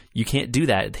ones. You can't do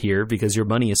that here because your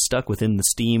money is stuck within the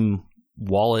Steam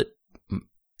wallet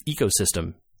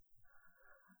ecosystem.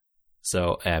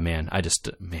 So,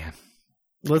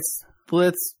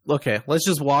 Let's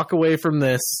just walk away from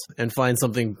this and find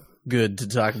something good to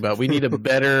talk about. We need a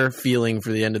better feeling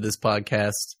for the end of this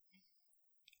podcast.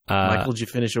 Michael, did you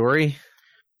finish Ori?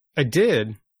 I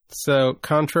did. So,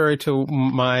 contrary to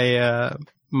my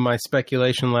my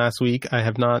speculation last week, I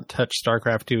have not touched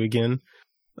StarCraft 2 again.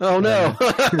 Oh no!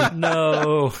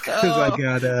 No. Because I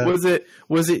got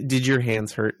Was it? Did your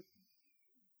hands hurt?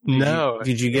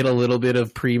 Did you get a little bit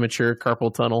of premature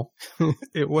carpal tunnel?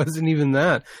 It wasn't even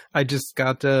that. I just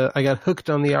got I got hooked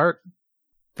on the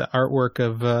artwork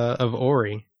of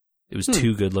Ori. It was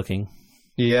too good looking.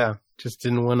 Yeah, just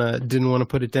didn't want to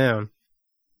put it down.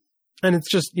 And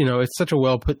it's just, it's such a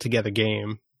well put together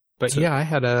game. But yeah, I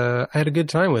had a good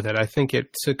time with it. I think it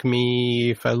took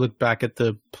me, if I look back at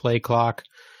the play clock,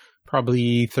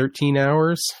 probably 13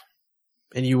 hours.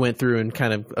 And you went through and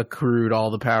kind of accrued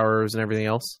all the powers and everything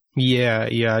else? Yeah,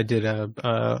 I did a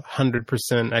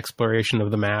 100% exploration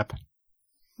of the map.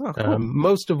 Oh, cool.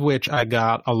 Most of which I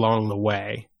got along the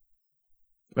way.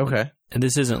 Okay. And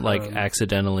this isn't like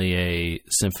accidentally a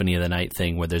Symphony of the Night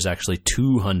thing where there's actually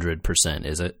 200%,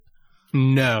 is it?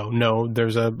 No.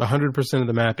 There's 100% of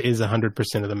the map is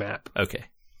 100% of the map. Okay.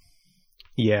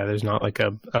 Yeah, there's not like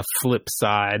a flip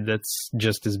side that's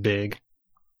just as big.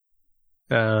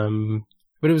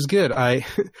 But it was good. I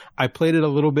played it a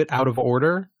little bit out of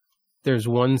order. There's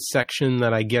one section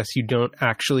that I guess you don't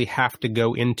actually have to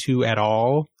go into at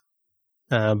all,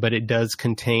 but it does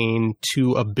contain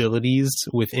 2 abilities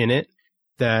within it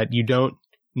that you don't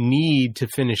need to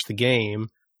finish the game,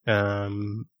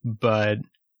 but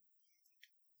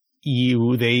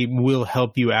they will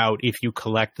help you out if you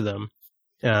collect them,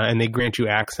 and they grant you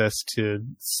access to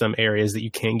some areas that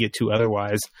you can't get to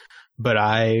otherwise. But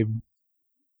I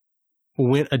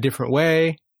went a different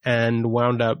way and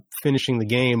wound up finishing the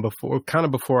game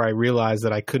before I realized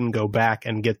that I couldn't go back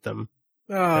and get them.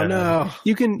 Oh no.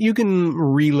 You can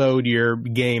reload your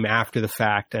game after the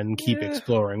fact and keep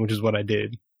exploring, which is what I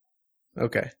did.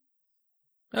 Okay.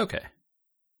 Cool.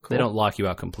 They don't lock you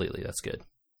out completely. That's good.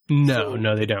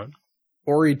 No, they don't.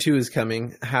 Ori 2 is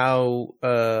coming. How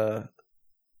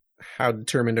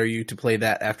determined are you to play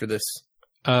that after this?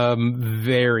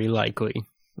 Very likely.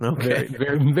 Okay.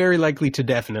 Very, very likely to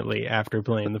definitely after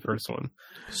playing the first one.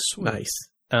 Sweet. Nice.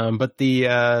 But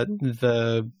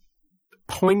the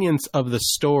poignance of the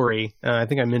story, I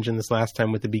think I mentioned this last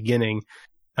time with the beginning,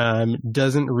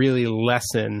 doesn't really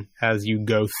lessen as you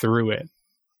go through it.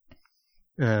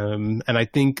 And I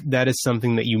think that is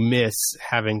something that you miss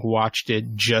having watched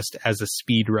it just as a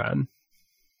speed run.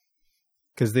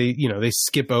 Because they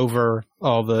skip over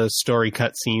all the story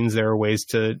cutscenes. There are ways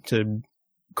to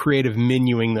creative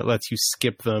menuing that lets you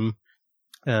skip them.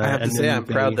 I have to say, I'm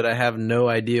proud that I have no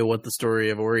idea what the story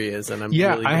of Ori is, and I'm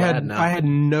really glad now. I had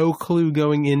no clue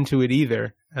going into it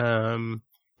either.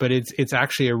 But it's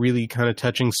actually a really kind of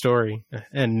touching story,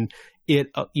 and it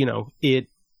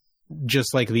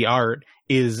just like the art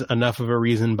is enough of a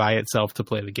reason by itself to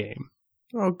play the game.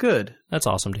 Oh, good. That's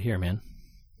awesome to hear, man.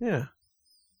 Yeah.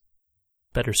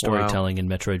 Better storytelling in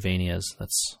Metroidvanias.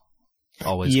 That's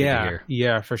always good to hear.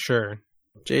 Yeah, for sure.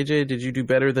 JJ, did you do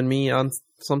better than me on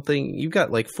something? You've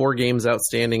got like 4 games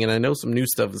outstanding, and I know some new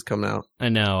stuff has come out. I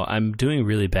know. I'm doing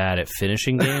really bad at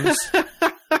finishing games.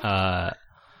 But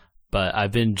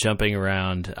I've been jumping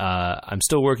around. I'm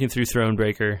still working through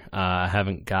Thronebreaker. I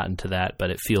haven't gotten to that, but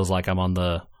it feels like I'm on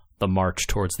the march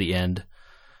towards the end.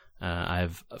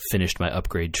 I've finished my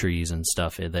upgrade trees and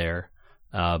stuff in there.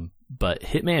 But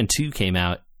Hitman 2 came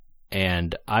out,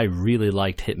 and I really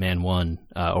liked Hitman 1,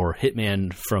 or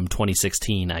Hitman from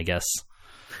 2016, I guess.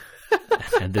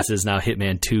 And this is now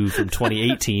Hitman 2 from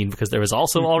 2018, because there was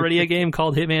also already a game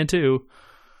called Hitman 2.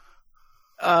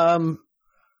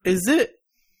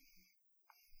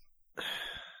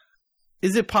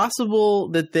 Is it possible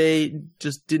that they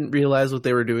just didn't realize what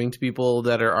they were doing to people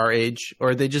that are our age,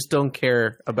 or they just don't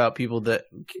care about people that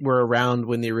were around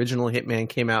when the original Hitman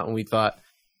came out and we thought,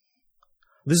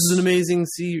 this is an amazing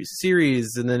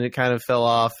series, and then it kind of fell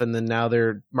off, and then now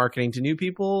they're marketing to new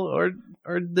people, or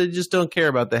they just don't care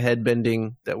about the head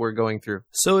bending that we're going through?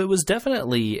 So it was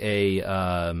definitely a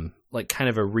kind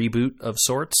of a reboot of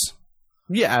sorts.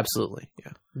 Yeah, absolutely.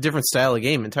 Yeah, different style of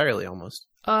game entirely, almost.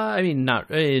 I mean, not.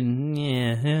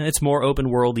 It's more open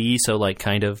world-y, so like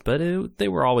kind of, but they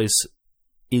were always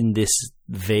in this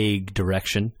vague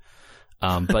direction.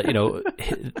 But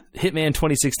Hitman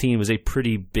 2016 was a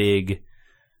pretty big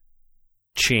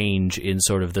change in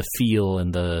sort of the feel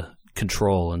and the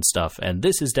control and stuff, and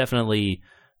this is definitely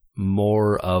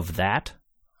more of that.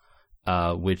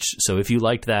 So if you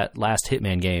liked that last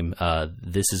Hitman game,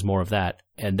 this is more of that.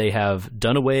 And they have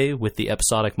done away with the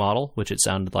episodic model, which it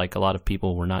sounded like a lot of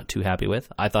people were not too happy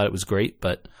with. I thought it was great,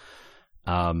 but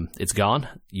it's gone.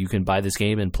 You can buy this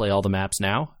game and play all the maps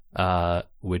now,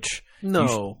 which...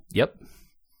 No. Yep.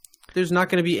 there's not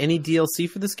going to be any DLC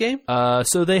for this game?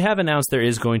 So they have announced there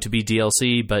is going to be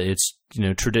DLC, but it's,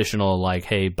 traditional, like,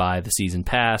 hey, buy the season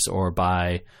pass or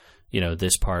buy,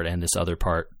 this part and this other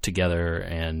part together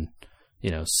and,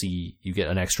 see you get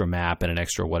an extra map and an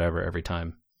extra whatever every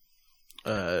time.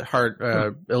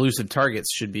 Elusive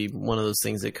targets should be one of those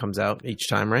things that comes out each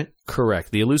time, right?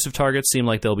 Correct. The elusive targets seem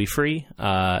like they'll be free,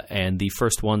 and the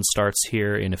first one starts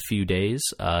here in a few days.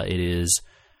 It is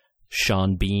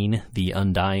Sean Bean, the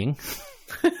Undying.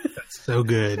 That's so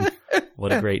good.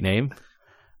 What a great name.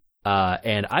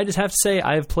 And I just have to say,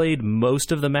 I've played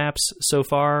most of the maps so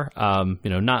far.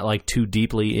 Not like too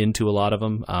deeply into a lot of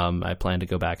them. I plan to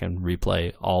go back and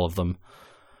replay all of them.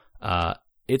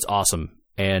 It's awesome.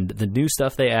 And the new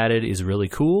stuff they added is really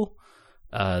cool.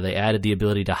 They added the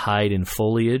ability to hide in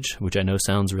foliage, which I know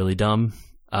sounds really dumb.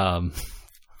 I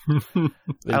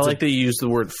like that you use the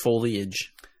word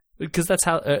foliage. Because that's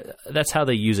how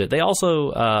they use it. They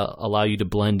also allow you to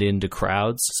blend into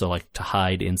crowds, so like to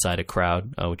hide inside a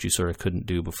crowd, which you sort of couldn't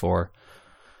do before.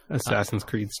 Assassin's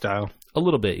Creed style. A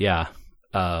little bit, yeah.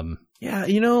 The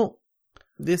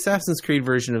Assassin's Creed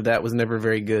version of that was never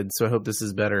very good, so I hope this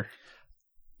is better.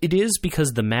 It is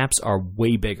because the maps are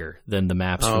way bigger than the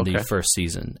maps from the first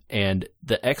season. And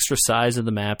the extra size of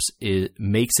the maps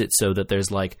makes it so that there's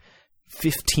like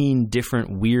 15 different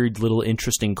weird little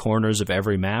interesting corners of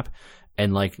every map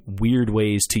and like weird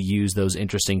ways to use those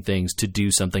interesting things to do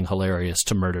something hilarious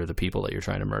to murder the people that you're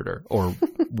trying to murder or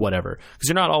whatever. Because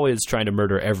you're not always trying to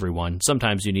murder everyone.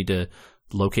 Sometimes you need to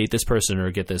locate this person or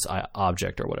get this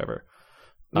object or whatever.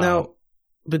 Now,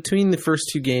 between the first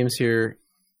two games here,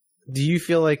 do you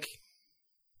feel like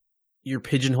you're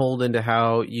pigeonholed into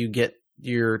how you get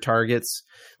your targets?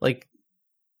 Like,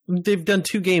 they've done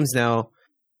 2 games now.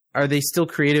 Are they still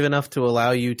creative enough to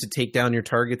allow you to take down your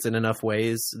targets in enough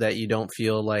ways that you don't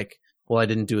feel like, well, I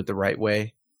didn't do it the right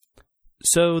way?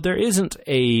 So there isn't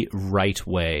a right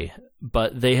way,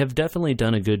 but they have definitely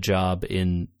done a good job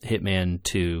in Hitman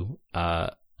 2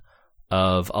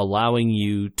 of allowing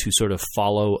you to sort of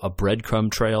follow a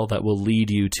breadcrumb trail that will lead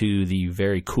you to the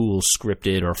very cool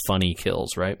scripted or funny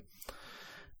kills, right?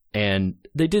 And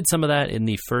they did some of that in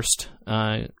the first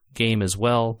game as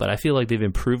well, but I feel like they've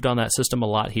improved on that system a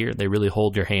lot here. They really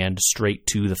hold your hand straight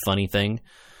to the funny thing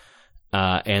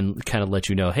and kind of let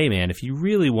you know, hey man, if you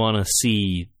really want to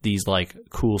see these like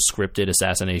cool scripted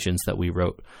assassinations that we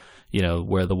wrote,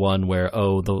 where the one where,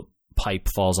 the pipe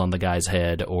falls on the guy's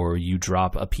head, or you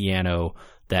drop a piano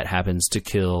that happens to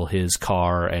kill his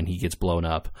car and he gets blown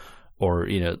up, or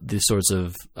these sorts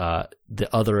of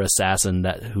the other assassin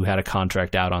who had a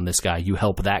contract out on this guy, you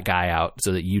help that guy out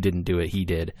so that you didn't do it, he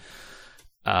did.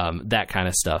 That kind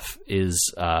of stuff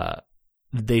is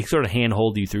they sort of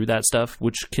handhold you through that stuff,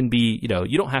 which can be,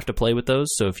 you don't have to play with those.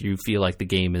 So if you feel like the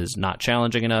game is not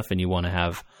challenging enough and you want to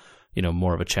have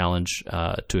more of a challenge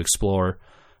to explore,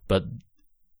 but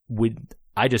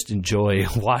I just enjoy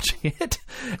watching it.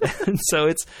 And so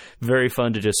it's very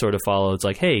fun to just sort of follow. It's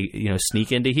like, hey,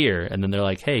 sneak into here. And then they're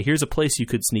like, hey, here's a place you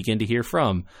could sneak into here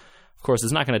from. Of course,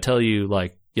 it's not going to tell you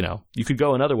like, you could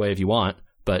go another way if you want,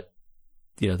 but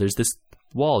there's this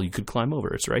wall you could climb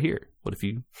over. It's right here. What if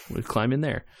you would climb in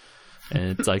there?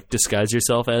 And it's like, disguise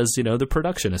yourself as, the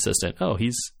production assistant. Oh,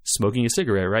 he's smoking a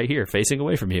cigarette right here, facing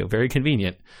away from you. Very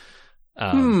convenient.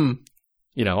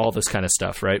 All this kind of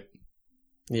stuff, right?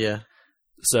 Yeah.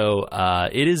 So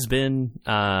it has been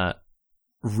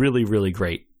really, really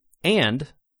great. And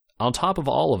on top of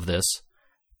all of this,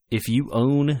 if you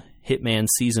own Hitman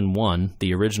Season 1,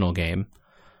 the original game,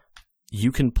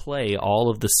 you can play all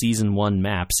of the Season 1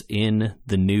 maps in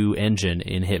the new engine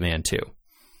in Hitman 2.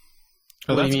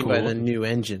 What do you mean by the new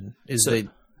engine? Is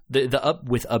the up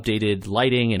with updated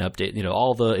lighting and update,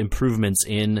 all the improvements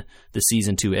in the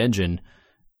Season 2 engine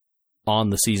on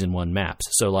the Season 1 maps.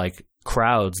 So like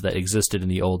crowds that existed in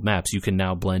the old maps you can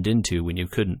now blend into when you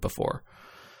couldn't before.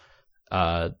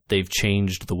 They've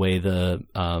changed the way the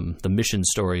mission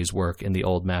stories work in the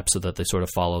old map so that they sort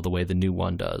of follow the way the new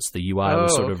one does. The UI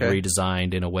was sort of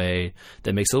redesigned in a way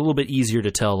that makes it a little bit easier to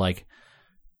tell. Like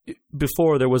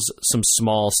before, there was some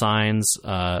small signs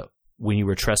when you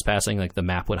were trespassing, like the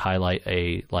map would highlight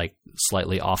a like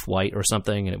slightly off white or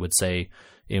something, and it would say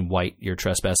in white you're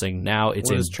trespassing. Now it's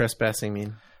what does trespassing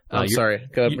mean? I'm sorry.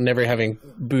 Never having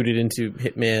booted into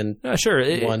Hitman 1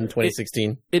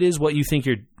 2016. It is what you think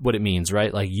what it means,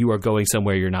 right? Like you are going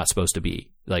somewhere you're not supposed to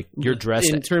be. Like you're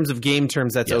dressed. In terms of game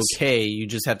terms, that's okay. You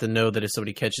just have to know that if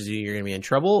somebody catches you, you're going to be in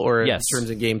trouble, or in terms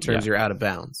of game terms, you're out of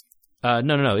bounds.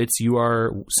 No. It's you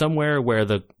are somewhere where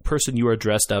the person you are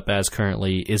dressed up as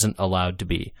currently isn't allowed to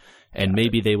be. And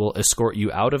maybe they will escort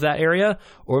you out of that area,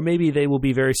 or maybe they will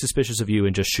be very suspicious of you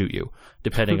and just shoot you,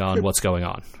 depending on what's going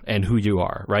on and who you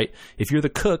are, right? If you're the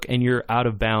cook and you're out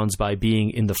of bounds by being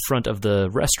in the front of the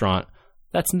restaurant,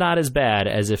 that's not as bad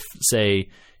as if, say,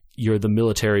 you're the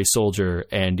military soldier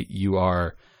and you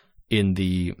are in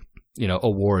the,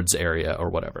 awards area or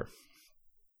whatever,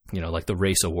 like the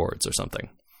race awards or something.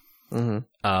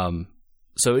 Mm-hmm.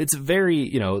 So it's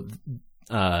very,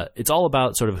 it's all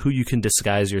about sort of who you can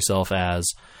disguise yourself as,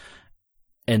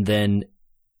 and then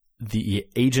the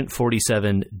Agent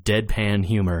 47 deadpan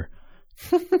humor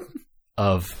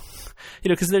of,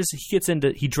 because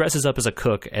he dresses up as a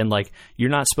cook, and like you're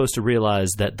not supposed to realize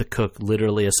that the cook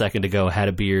literally a second ago had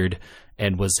a beard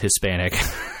and was Hispanic.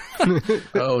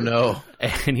 Oh no!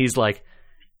 And he's like,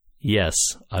 "Yes,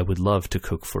 I would love to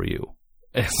cook for you."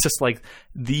 And it's just like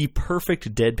the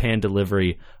perfect deadpan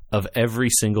delivery of every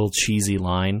single cheesy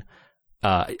line.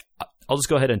 I'll just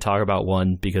go ahead and talk about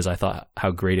one because I thought how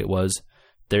great it was.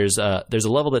 There's a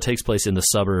level that takes place in the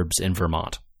suburbs in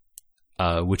Vermont,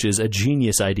 which is a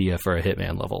genius idea for a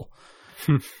Hitman level.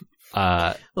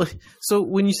 So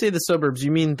when you say the suburbs,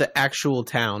 you mean the actual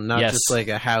town, not just like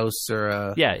a house or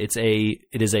a... Yeah, it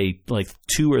is a like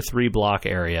 2 or 3 block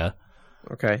area.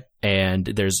 Okay. And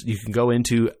you can go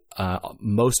into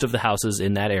most of the houses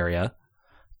in that area,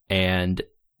 and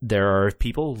there are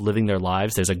people living their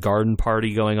lives. There's a garden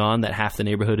party going on that half the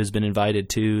neighborhood has been invited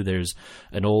to. There's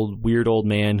an weird old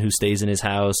man who stays in his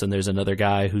house, and there's another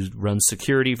guy who runs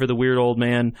security for the weird old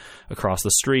man across the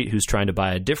street who's trying to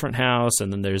buy a different house.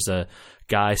 And then there's a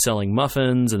guy selling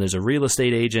muffins, and there's a real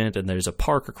estate agent, and there's a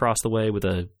park across the way with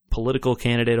a political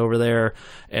candidate over there.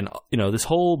 And, this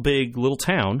whole big little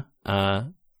town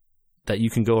that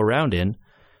you can go around in.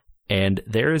 And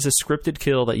there is a scripted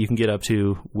kill that you can get up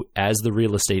to as the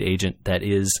real estate agent that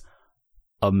is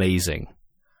amazing.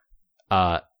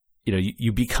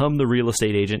 You become the real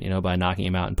estate agent, by knocking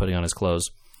him out and putting on his clothes.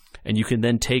 And you can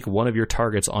then take one of your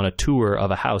targets on a tour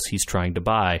of a house he's trying to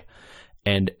buy.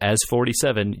 And as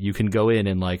 47, you can go in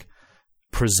and like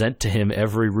present to him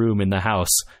every room in the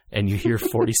house. And you hear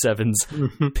 47's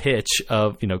pitch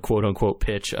of, quote unquote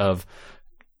pitch of,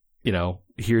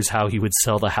 here's how he would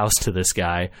sell the house to this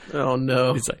guy. Oh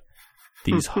no. He's like,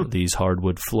 these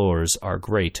hardwood floors are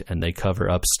great and they cover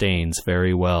up stains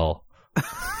very well.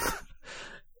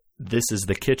 This is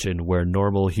the kitchen where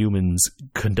normal humans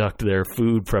conduct their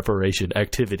food preparation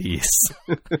activities.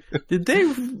 Did they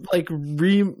like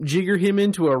rejigger him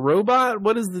into a robot?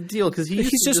 What is the deal? Because he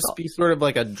used to just be sort of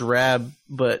like a drab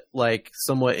but like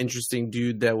somewhat interesting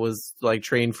dude that was like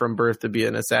trained from birth to be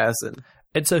an assassin.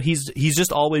 And so he's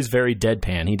just always very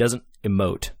deadpan. He doesn't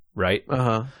emote, right?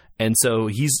 Uh-huh. And so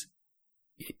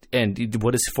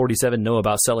what does 47 know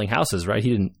about selling houses, right?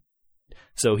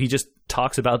 So he just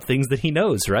talks about things that he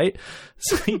knows, right?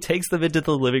 So he takes them into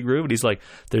the living room and he's like,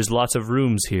 there's lots of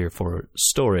rooms here for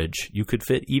storage. You could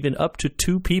fit even up to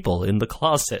 2 people in the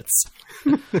closets,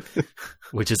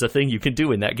 which is a thing you can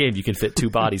do in that game. You can fit 2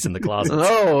 bodies in the closets.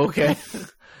 Oh, okay.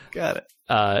 Got it.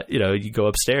 You go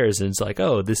upstairs and it's like,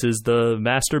 oh, this is the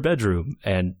master bedroom.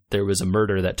 And there was a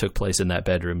murder that took place in that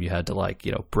bedroom. You had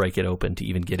to break it open to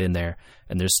even get in there.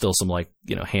 And there's still some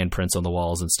handprints on the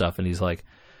walls and stuff. And he's like,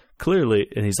 clearly,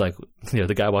 and he's like,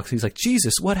 the guy walks, he's like,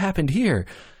 Jesus, what happened here?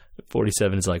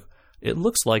 47 is like, it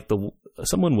looks like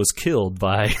someone was killed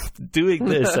by doing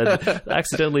this and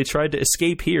accidentally tried to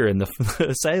escape here, and the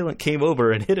assailant came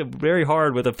over and hit him very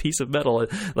hard with a piece of metal.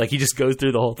 Like, he just goes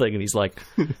through the whole thing, and he's like,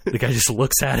 the guy just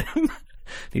looks at him.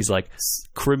 He's like,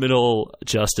 criminal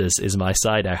justice is my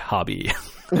side hobby.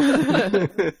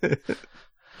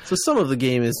 So some of the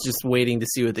game is just waiting to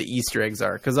see what the Easter eggs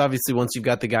are, because obviously once you've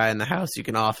got the guy in the house, you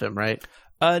can off him, right?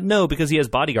 No, because he has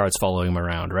bodyguards following him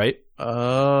around, right?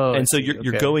 Oh, and so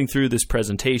you're going through this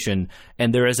presentation,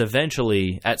 and there is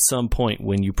eventually, at some point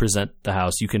when you present the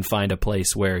house, you can find a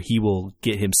place where he will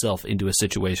get himself into a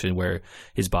situation where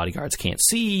his bodyguards can't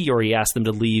see, or he asks them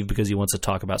to leave because he wants to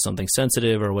talk about something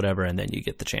sensitive or whatever, and then you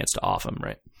get the chance to off him,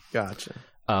 right? Gotcha.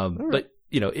 But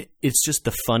it's just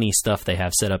the funny stuff they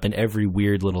have set up in every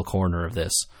weird little corner of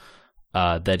this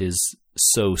that is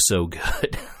so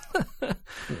good.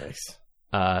 Nice.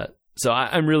 So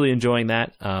I'm really enjoying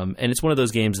that, and it's one of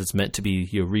those games that's meant to be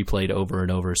replayed over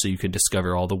and over, so you can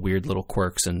discover all the weird little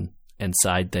quirks and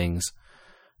side things.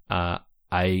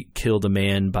 I killed a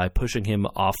man by pushing him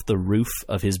off the roof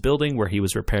of his building where he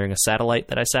was repairing a satellite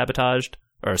that I sabotaged,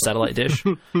 or a satellite dish,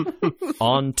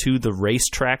 onto the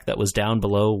racetrack that was down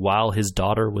below while his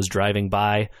daughter was driving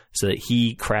by, so that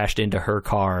he crashed into her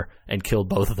car and killed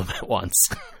both of them at once.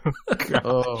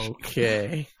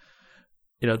 Okay.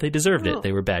 They deserved it.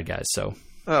 They were bad guys, so.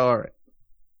 Oh, all right.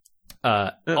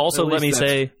 Also, let me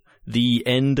say, the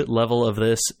end level of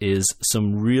this is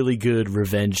some really good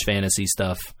revenge fantasy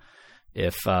stuff.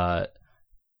 If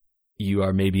you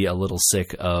are maybe a little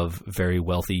sick of very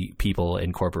wealthy people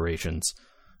and corporations,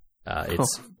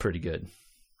 it's pretty good.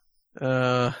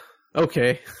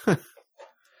 Okay.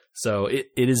 So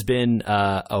it has been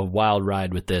a wild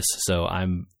ride with this. So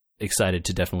I'm excited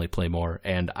to definitely play more,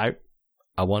 and I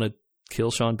want to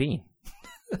kill Sean Bean.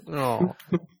 Oh,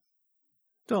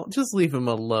 don't just leave him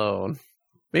alone.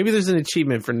 Maybe there's an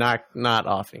achievement for not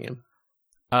offing him.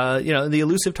 The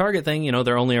elusive target thing,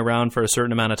 they're only around for a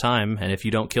certain amount of time, and if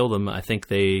you don't kill them, I think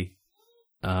they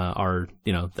are,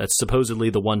 that's supposedly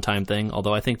the one-time thing,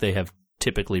 although I think they have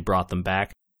typically brought them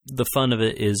back. The fun of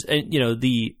it is,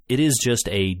 it is just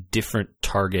a different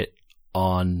target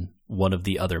on one of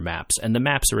the other maps, and the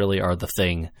maps really are the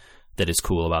thing that is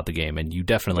cool about the game, and you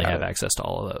definitely have access to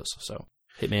all of those. So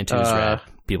Hitman 2 is rad.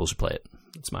 People should play it.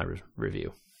 That's my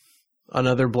review.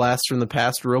 Another blast from the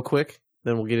past real quick,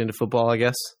 then we'll get into football, I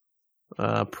guess.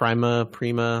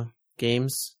 Prima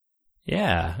Games.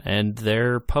 Yeah, and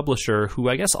their publisher, who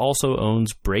I guess also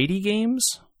owns Brady Games.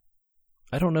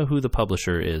 I don't know who the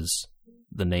publisher is,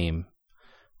 the name.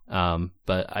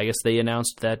 But I guess they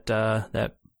announced that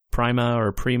that Prima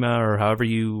or however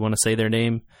you want to say their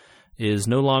name is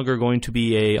no longer going to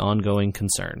be a ongoing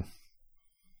concern.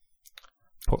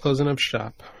 Closing up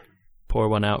shop. Pour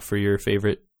one out for your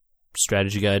favorite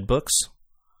strategy guide books.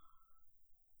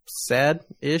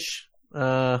 Sad-ish.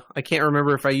 I can't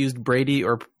remember if I used Brady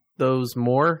or those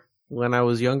more when I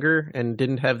was younger and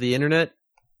didn't have the internet.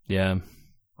 Yeah.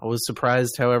 I was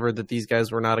surprised, however, that these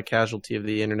guys were not a casualty of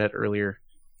the internet earlier,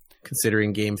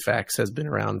 considering GameFAQs has been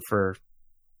around for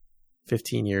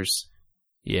 15 years.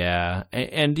 Yeah,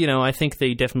 and I think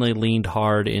they definitely leaned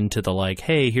hard into the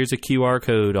hey, here's a QR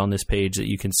code on this page that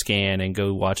you can scan and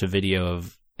go watch a video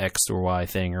of X or Y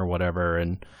thing or whatever.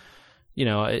 And,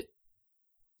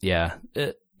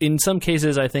 in some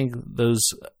cases, I think those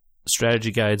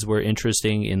strategy guides were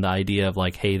interesting in the idea of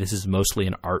hey, this is mostly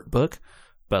an art book,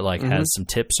 but has some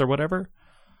tips or whatever.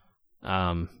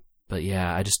 But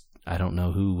yeah, I don't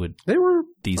know who would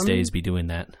these days be doing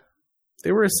that.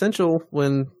 They were essential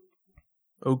when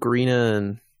Ocarina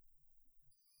and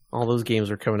all those games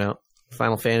were coming out.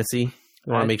 Final Fantasy.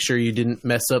 You want to make sure you didn't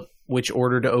mess up which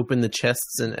order to open the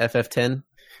chests in FF10.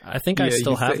 I think I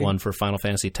still have one for Final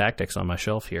Fantasy Tactics on my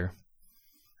shelf here.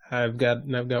 I've got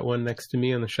one next to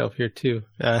me on the shelf here too.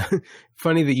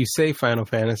 Funny that you say Final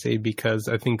Fantasy, because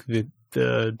I think that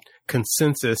the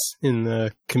consensus in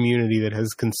the community that has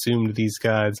consumed these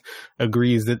guides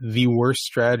agrees that the worst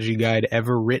strategy guide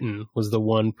ever written was the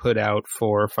one put out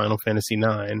for Final Fantasy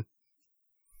IX.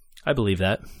 I believe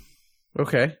that.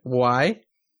 Okay. Why?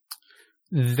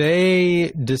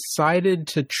 They decided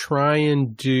to try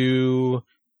and do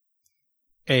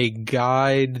a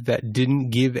guide that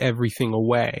didn't give everything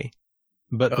away.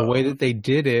 But the way that they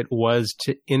did it was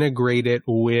to integrate it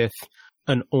with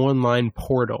an online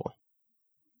portal.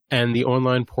 And the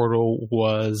online portal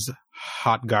was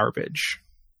hot garbage.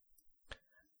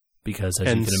 Because,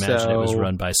 as you can imagine, it was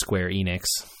run by Square Enix.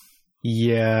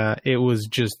 Yeah, it was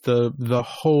just the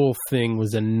whole thing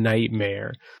was a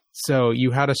nightmare. So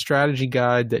you had a strategy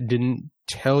guide that didn't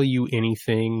tell you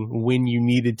anything when you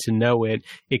needed to know it,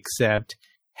 except,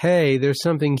 hey, there's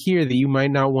something here that you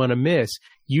might not want to miss.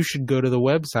 You should go to the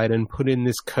website and put in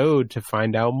this code to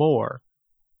find out more.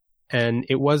 And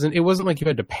it wasn't like you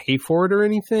had to pay for it or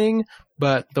anything,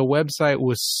 but the website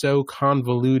was so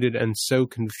convoluted and so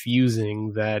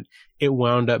confusing that it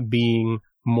wound up being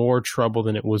more trouble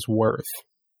than it was worth.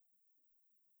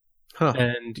 Huh.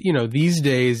 And, these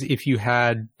days, if you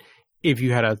had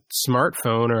a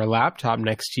smartphone or a laptop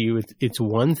next to you, it's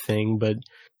one thing, but,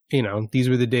 these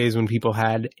were the days when people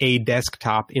had a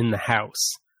desktop in the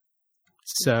house.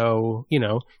 So,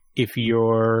 if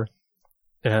your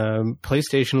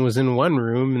PlayStation was in one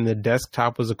room and the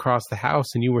desktop was across the house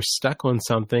and you were stuck on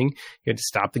something, you had to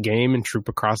stop the game and troop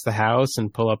across the house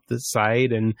and pull up the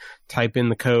site and type in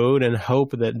the code and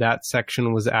hope that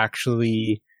section was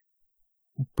actually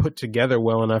put together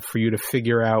well enough for you to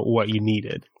figure out what you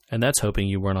needed. And that's hoping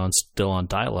you weren't still on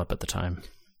dial-up at the time.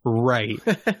 Right.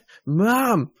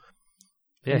 Mom!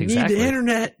 Yeah, you exactly. need the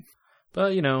internet!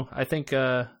 But, I think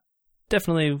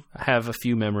definitely have a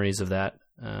few memories of that.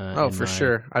 For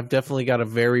sure. I've definitely got a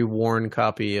very worn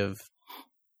copy of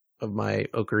my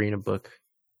Ocarina book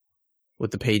with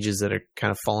the pages that are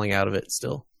kind of falling out of it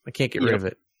still. I can't get rid of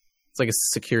it. It's like a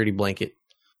security blanket.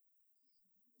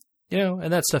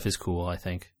 And that stuff is cool, I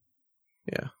think.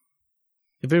 Yeah.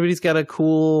 If anybody's got a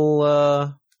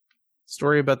cool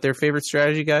story about their favorite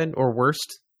strategy guide or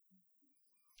worst,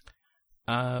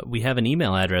 We have an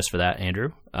email address for that,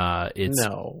 Andrew. It's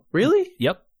No. Really?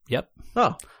 Yep.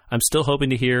 Oh. I'm still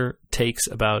hoping to hear takes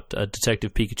about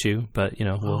Detective Pikachu, but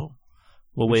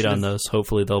we'll wait on those.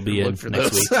 Hopefully they'll be in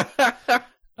next week.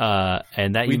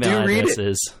 And that email address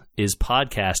is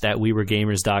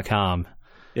podcast@wewergamers.com.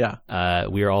 Yeah.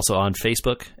 We are also on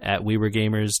Facebook at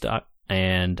wewergamers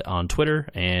and on Twitter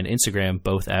and Instagram,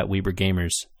 both at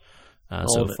wewergamers.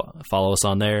 So follow us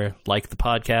on there, like the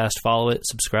podcast, follow it,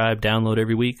 subscribe, download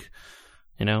every week.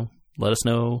 Let us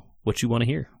know what you want to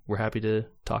hear. We're happy to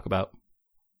talk about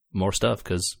more stuff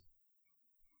because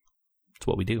it's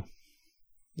what we do.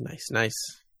 Nice.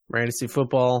 Fantasy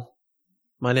football,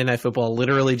 Monday Night Football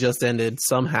literally just ended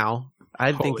somehow.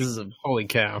 I think this is holy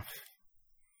cow.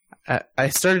 I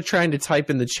started trying to type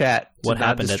in the chat to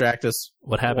not distract us.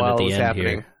 What happened at the end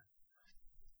here?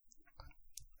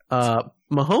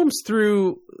 Mahomes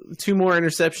threw 2 more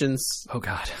interceptions. Oh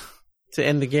God! To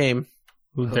end the game.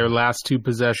 Their last 2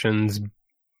 possessions.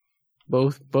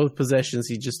 Both possessions,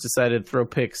 he just decided to throw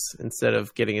picks instead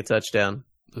of getting a touchdown.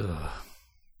 Ugh.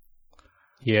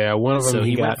 Yeah, one of them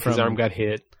his arm got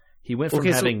hit. He went from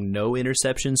having no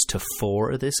interceptions to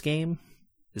 4 this game.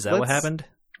 Is that what happened?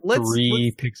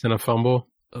 3 picks and a fumble.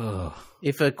 Ugh.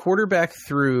 If a quarterback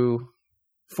threw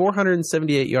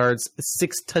 478 yards,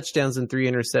 6 touchdowns, and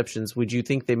 3 interceptions, would you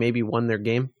think they maybe won their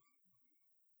game?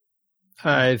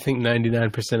 I think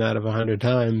 99% out of 100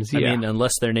 times. Yeah. I mean,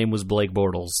 unless their name was Blake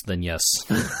Bortles, then yes.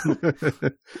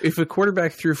 If a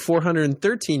quarterback threw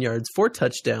 413 yards, 4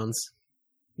 touchdowns,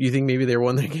 you think maybe they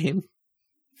won their game?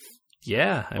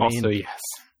 Yeah. Also, yes.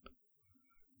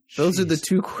 Those are the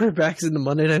 2 quarterbacks in the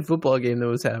Monday Night Football game that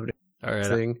was happening. All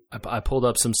right. I pulled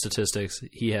up some statistics.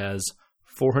 He has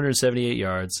 478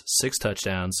 yards, 6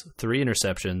 touchdowns, 3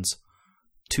 interceptions,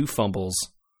 2 fumbles,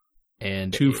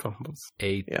 and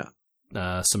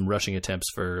some rushing attempts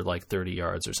for like 30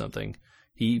 yards or something.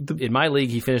 In my league,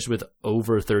 he finished with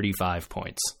over 35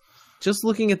 points. Just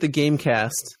looking at the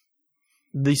Gamecast,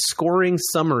 the scoring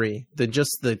summary,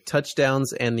 just the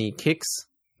touchdowns and the kicks,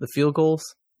 the field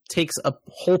goals, takes a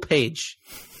whole page.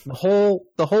 The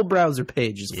whole browser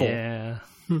page is full. Yeah.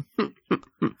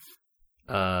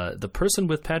 The person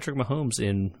with Patrick Mahomes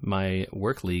in my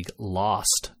work league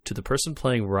lost to the person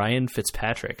playing Ryan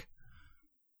Fitzpatrick.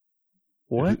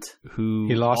 What? Who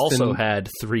also had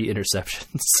 3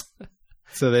 interceptions.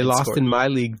 So they lost in my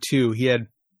league too. He had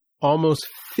almost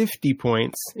 50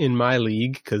 points in my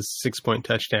league because 6-point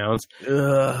touchdowns.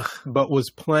 Ugh. But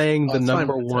was playing the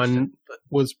number one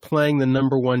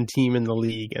team in the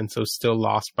league, and so still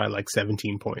lost by like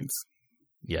 17 points.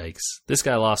 Yikes! This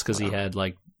guy lost because he had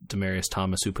like Demaryius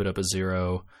Thomas, who put up a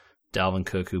 0, Dalvin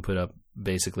Cook, who put up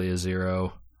basically a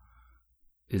 0.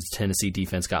 His Tennessee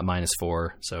defense got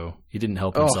 -4, so he didn't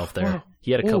help himself there. Wow.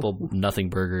 He had a couple nothing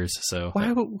burgers. So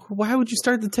why would you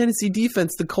start the Tennessee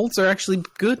defense? The Colts are actually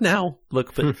good now.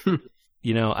 Look, but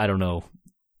I don't know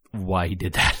why he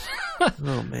did that.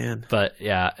 Oh man! But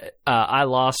yeah, I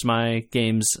lost my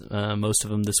games, most of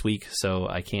them this week, so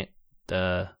I can't.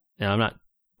 I'm not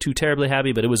too terribly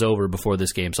happy, but it was over before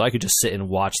this game, so I could just sit and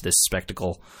watch this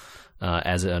spectacle.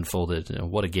 As it unfolded.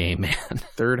 What a game, man.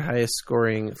 3rd highest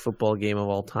scoring football game of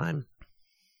all time.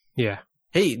 Yeah.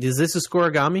 Hey, is this a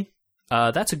scoregami?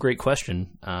 That's a great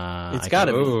question. It's got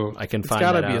to be. I can find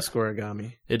that out. It's got to be a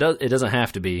scoregami. It doesn't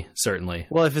have to be, certainly.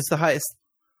 Well, if it's the highest,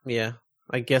 yeah.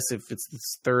 I guess if it's the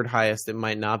 3rd highest, it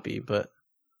might not be, but...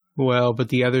 Well, but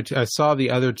the other I saw the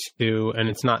other 2, and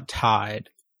it's not tied.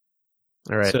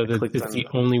 All right. So it's the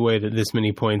only way that this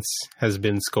many points has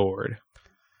been scored.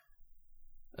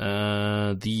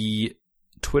 The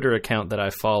Twitter account that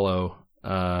I follow,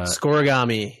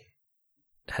 Scoregami,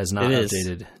 has not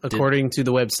updated. According to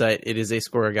the website, it is a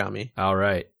scoregami. All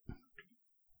right.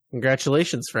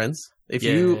 Congratulations, friends. If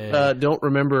you don't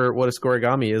remember what a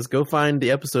scoregami is, go find the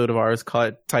episode of ours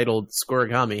titled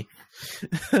Scoregami.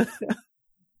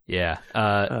 Yeah.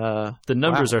 The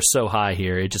numbers are so high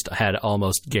here, it just had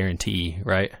almost guarantee,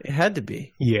 right? It had to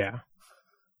be. Yeah.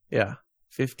 Yeah.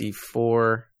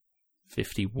 54...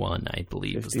 51, I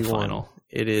believe, 51. Was the final.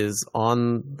 It is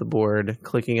on the board.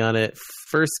 Clicking on it.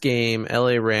 First game,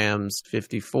 LA Rams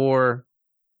 54,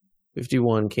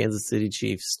 51 Kansas City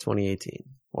Chiefs 2018.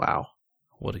 Wow.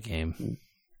 What a game.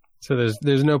 So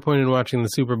there's no point in watching the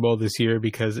Super Bowl this year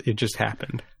because it just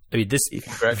happened. I mean, this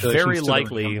very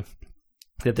likely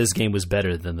that this game was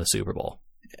better than the Super Bowl.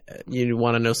 You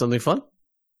want to know something fun?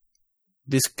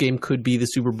 This game could be the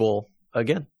Super Bowl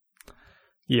again.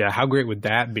 Yeah, how great would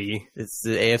that be? It's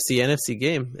the AFC-NFC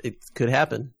game. It could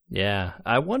happen. Yeah,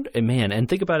 I wonder, man, and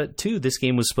think about it, too. This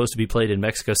game was supposed to be played in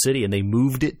Mexico City, and they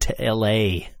moved it to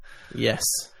L.A. Yes.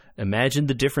 Imagine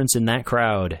the difference in that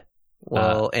crowd.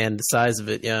 Well, and the size of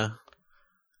it, yeah.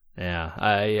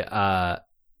 Yeah,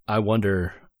 I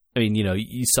wonder. I mean,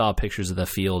 you saw pictures of the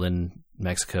field in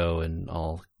Mexico and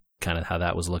all kind of how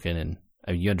that was looking, and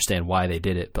I mean, you understand why they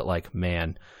did it, but like,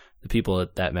 man, the people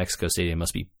at that Mexico stadium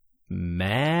must be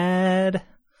mad.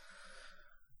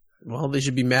 Well, they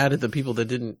should be mad at the people that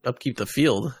didn't upkeep the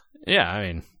field. Yeah, I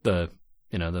mean, I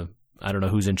don't know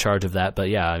who's in charge of that, but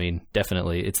yeah, I mean,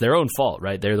 definitely it's their own fault,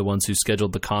 right? They're the ones who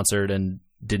scheduled the concert and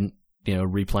didn't,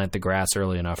 replant the grass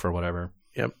early enough or whatever.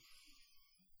 Yep.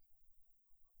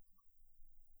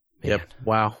 Man. Yep.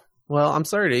 Wow. Well, I'm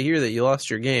sorry to hear that you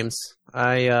lost your games.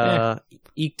 I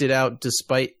eked it out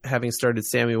despite having started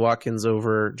Sammy Watkins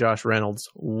over Josh Reynolds.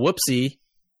 Whoopsie.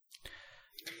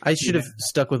 I should have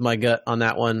stuck with my gut on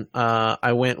that one.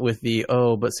 I went with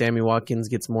but Sammy Watkins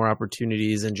gets more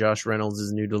opportunities and Josh Reynolds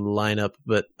is new to the lineup.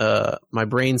 But my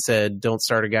brain said, don't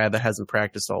start a guy that hasn't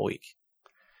practiced all week.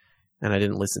 And I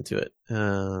didn't listen to it.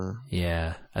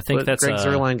 Yeah, I think that's... Greg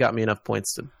Zuerlein got me enough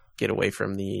points to get away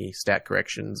from the stat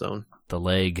correction zone. The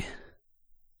Legatron.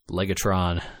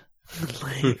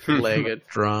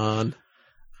 Legatron.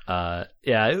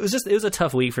 Yeah, it was a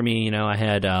tough week for me. I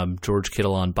had George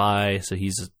Kittle on bye, so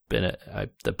he's been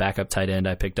the backup tight end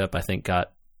I picked up. I think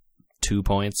got 2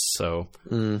 points, so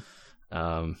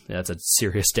that's a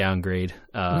serious downgrade.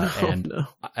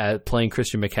 Playing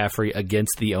Christian McCaffrey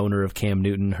against the owner of Cam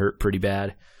Newton hurt pretty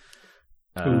bad.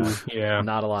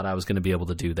 Not a lot I was going to be able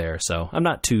to do there, so I'm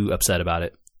not too upset about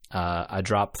it. I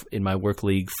dropped in my work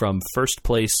league from first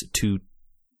place to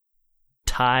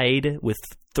tied with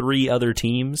 3 other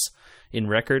teams in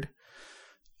record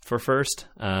for first.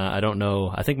 I don't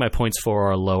know. I think my points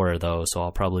for are lower though, so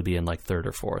I'll probably be in like 3rd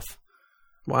or 4th.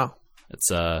 Wow.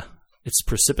 It's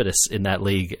precipitous in that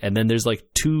league. And then there's like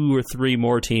 2 or 3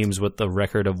 more teams with the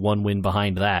record of 1 win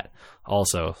behind that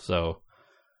also. So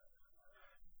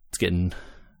it's getting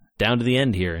down to the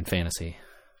end here in fantasy.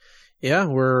 Yeah,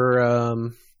 we're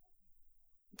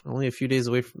only a few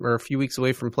weeks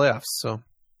away from playoffs, so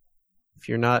if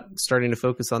you're not starting to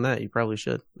focus on that, you probably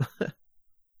should.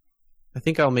 I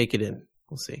think I'll make it in.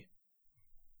 We'll see.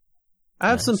 I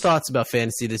have some thoughts about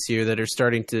fantasy this year that are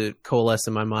starting to coalesce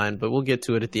in my mind, but we'll get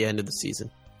to it at the end of the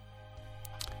season.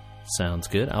 Sounds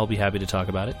good. I'll be happy to talk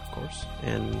about it, of course.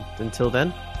 And until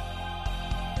then,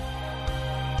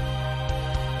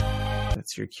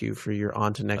 that's your cue for your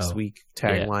on to next week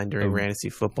tagline during fantasy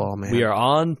football, man. We are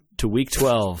on to week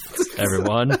 12,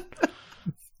 everyone.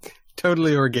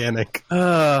 Totally organic.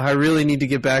 I really need to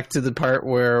get back to the part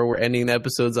where we're ending the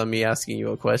episodes on me asking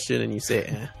you a question and you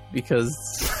say, because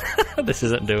this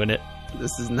isn't doing it.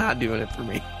 This is not doing it for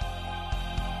me.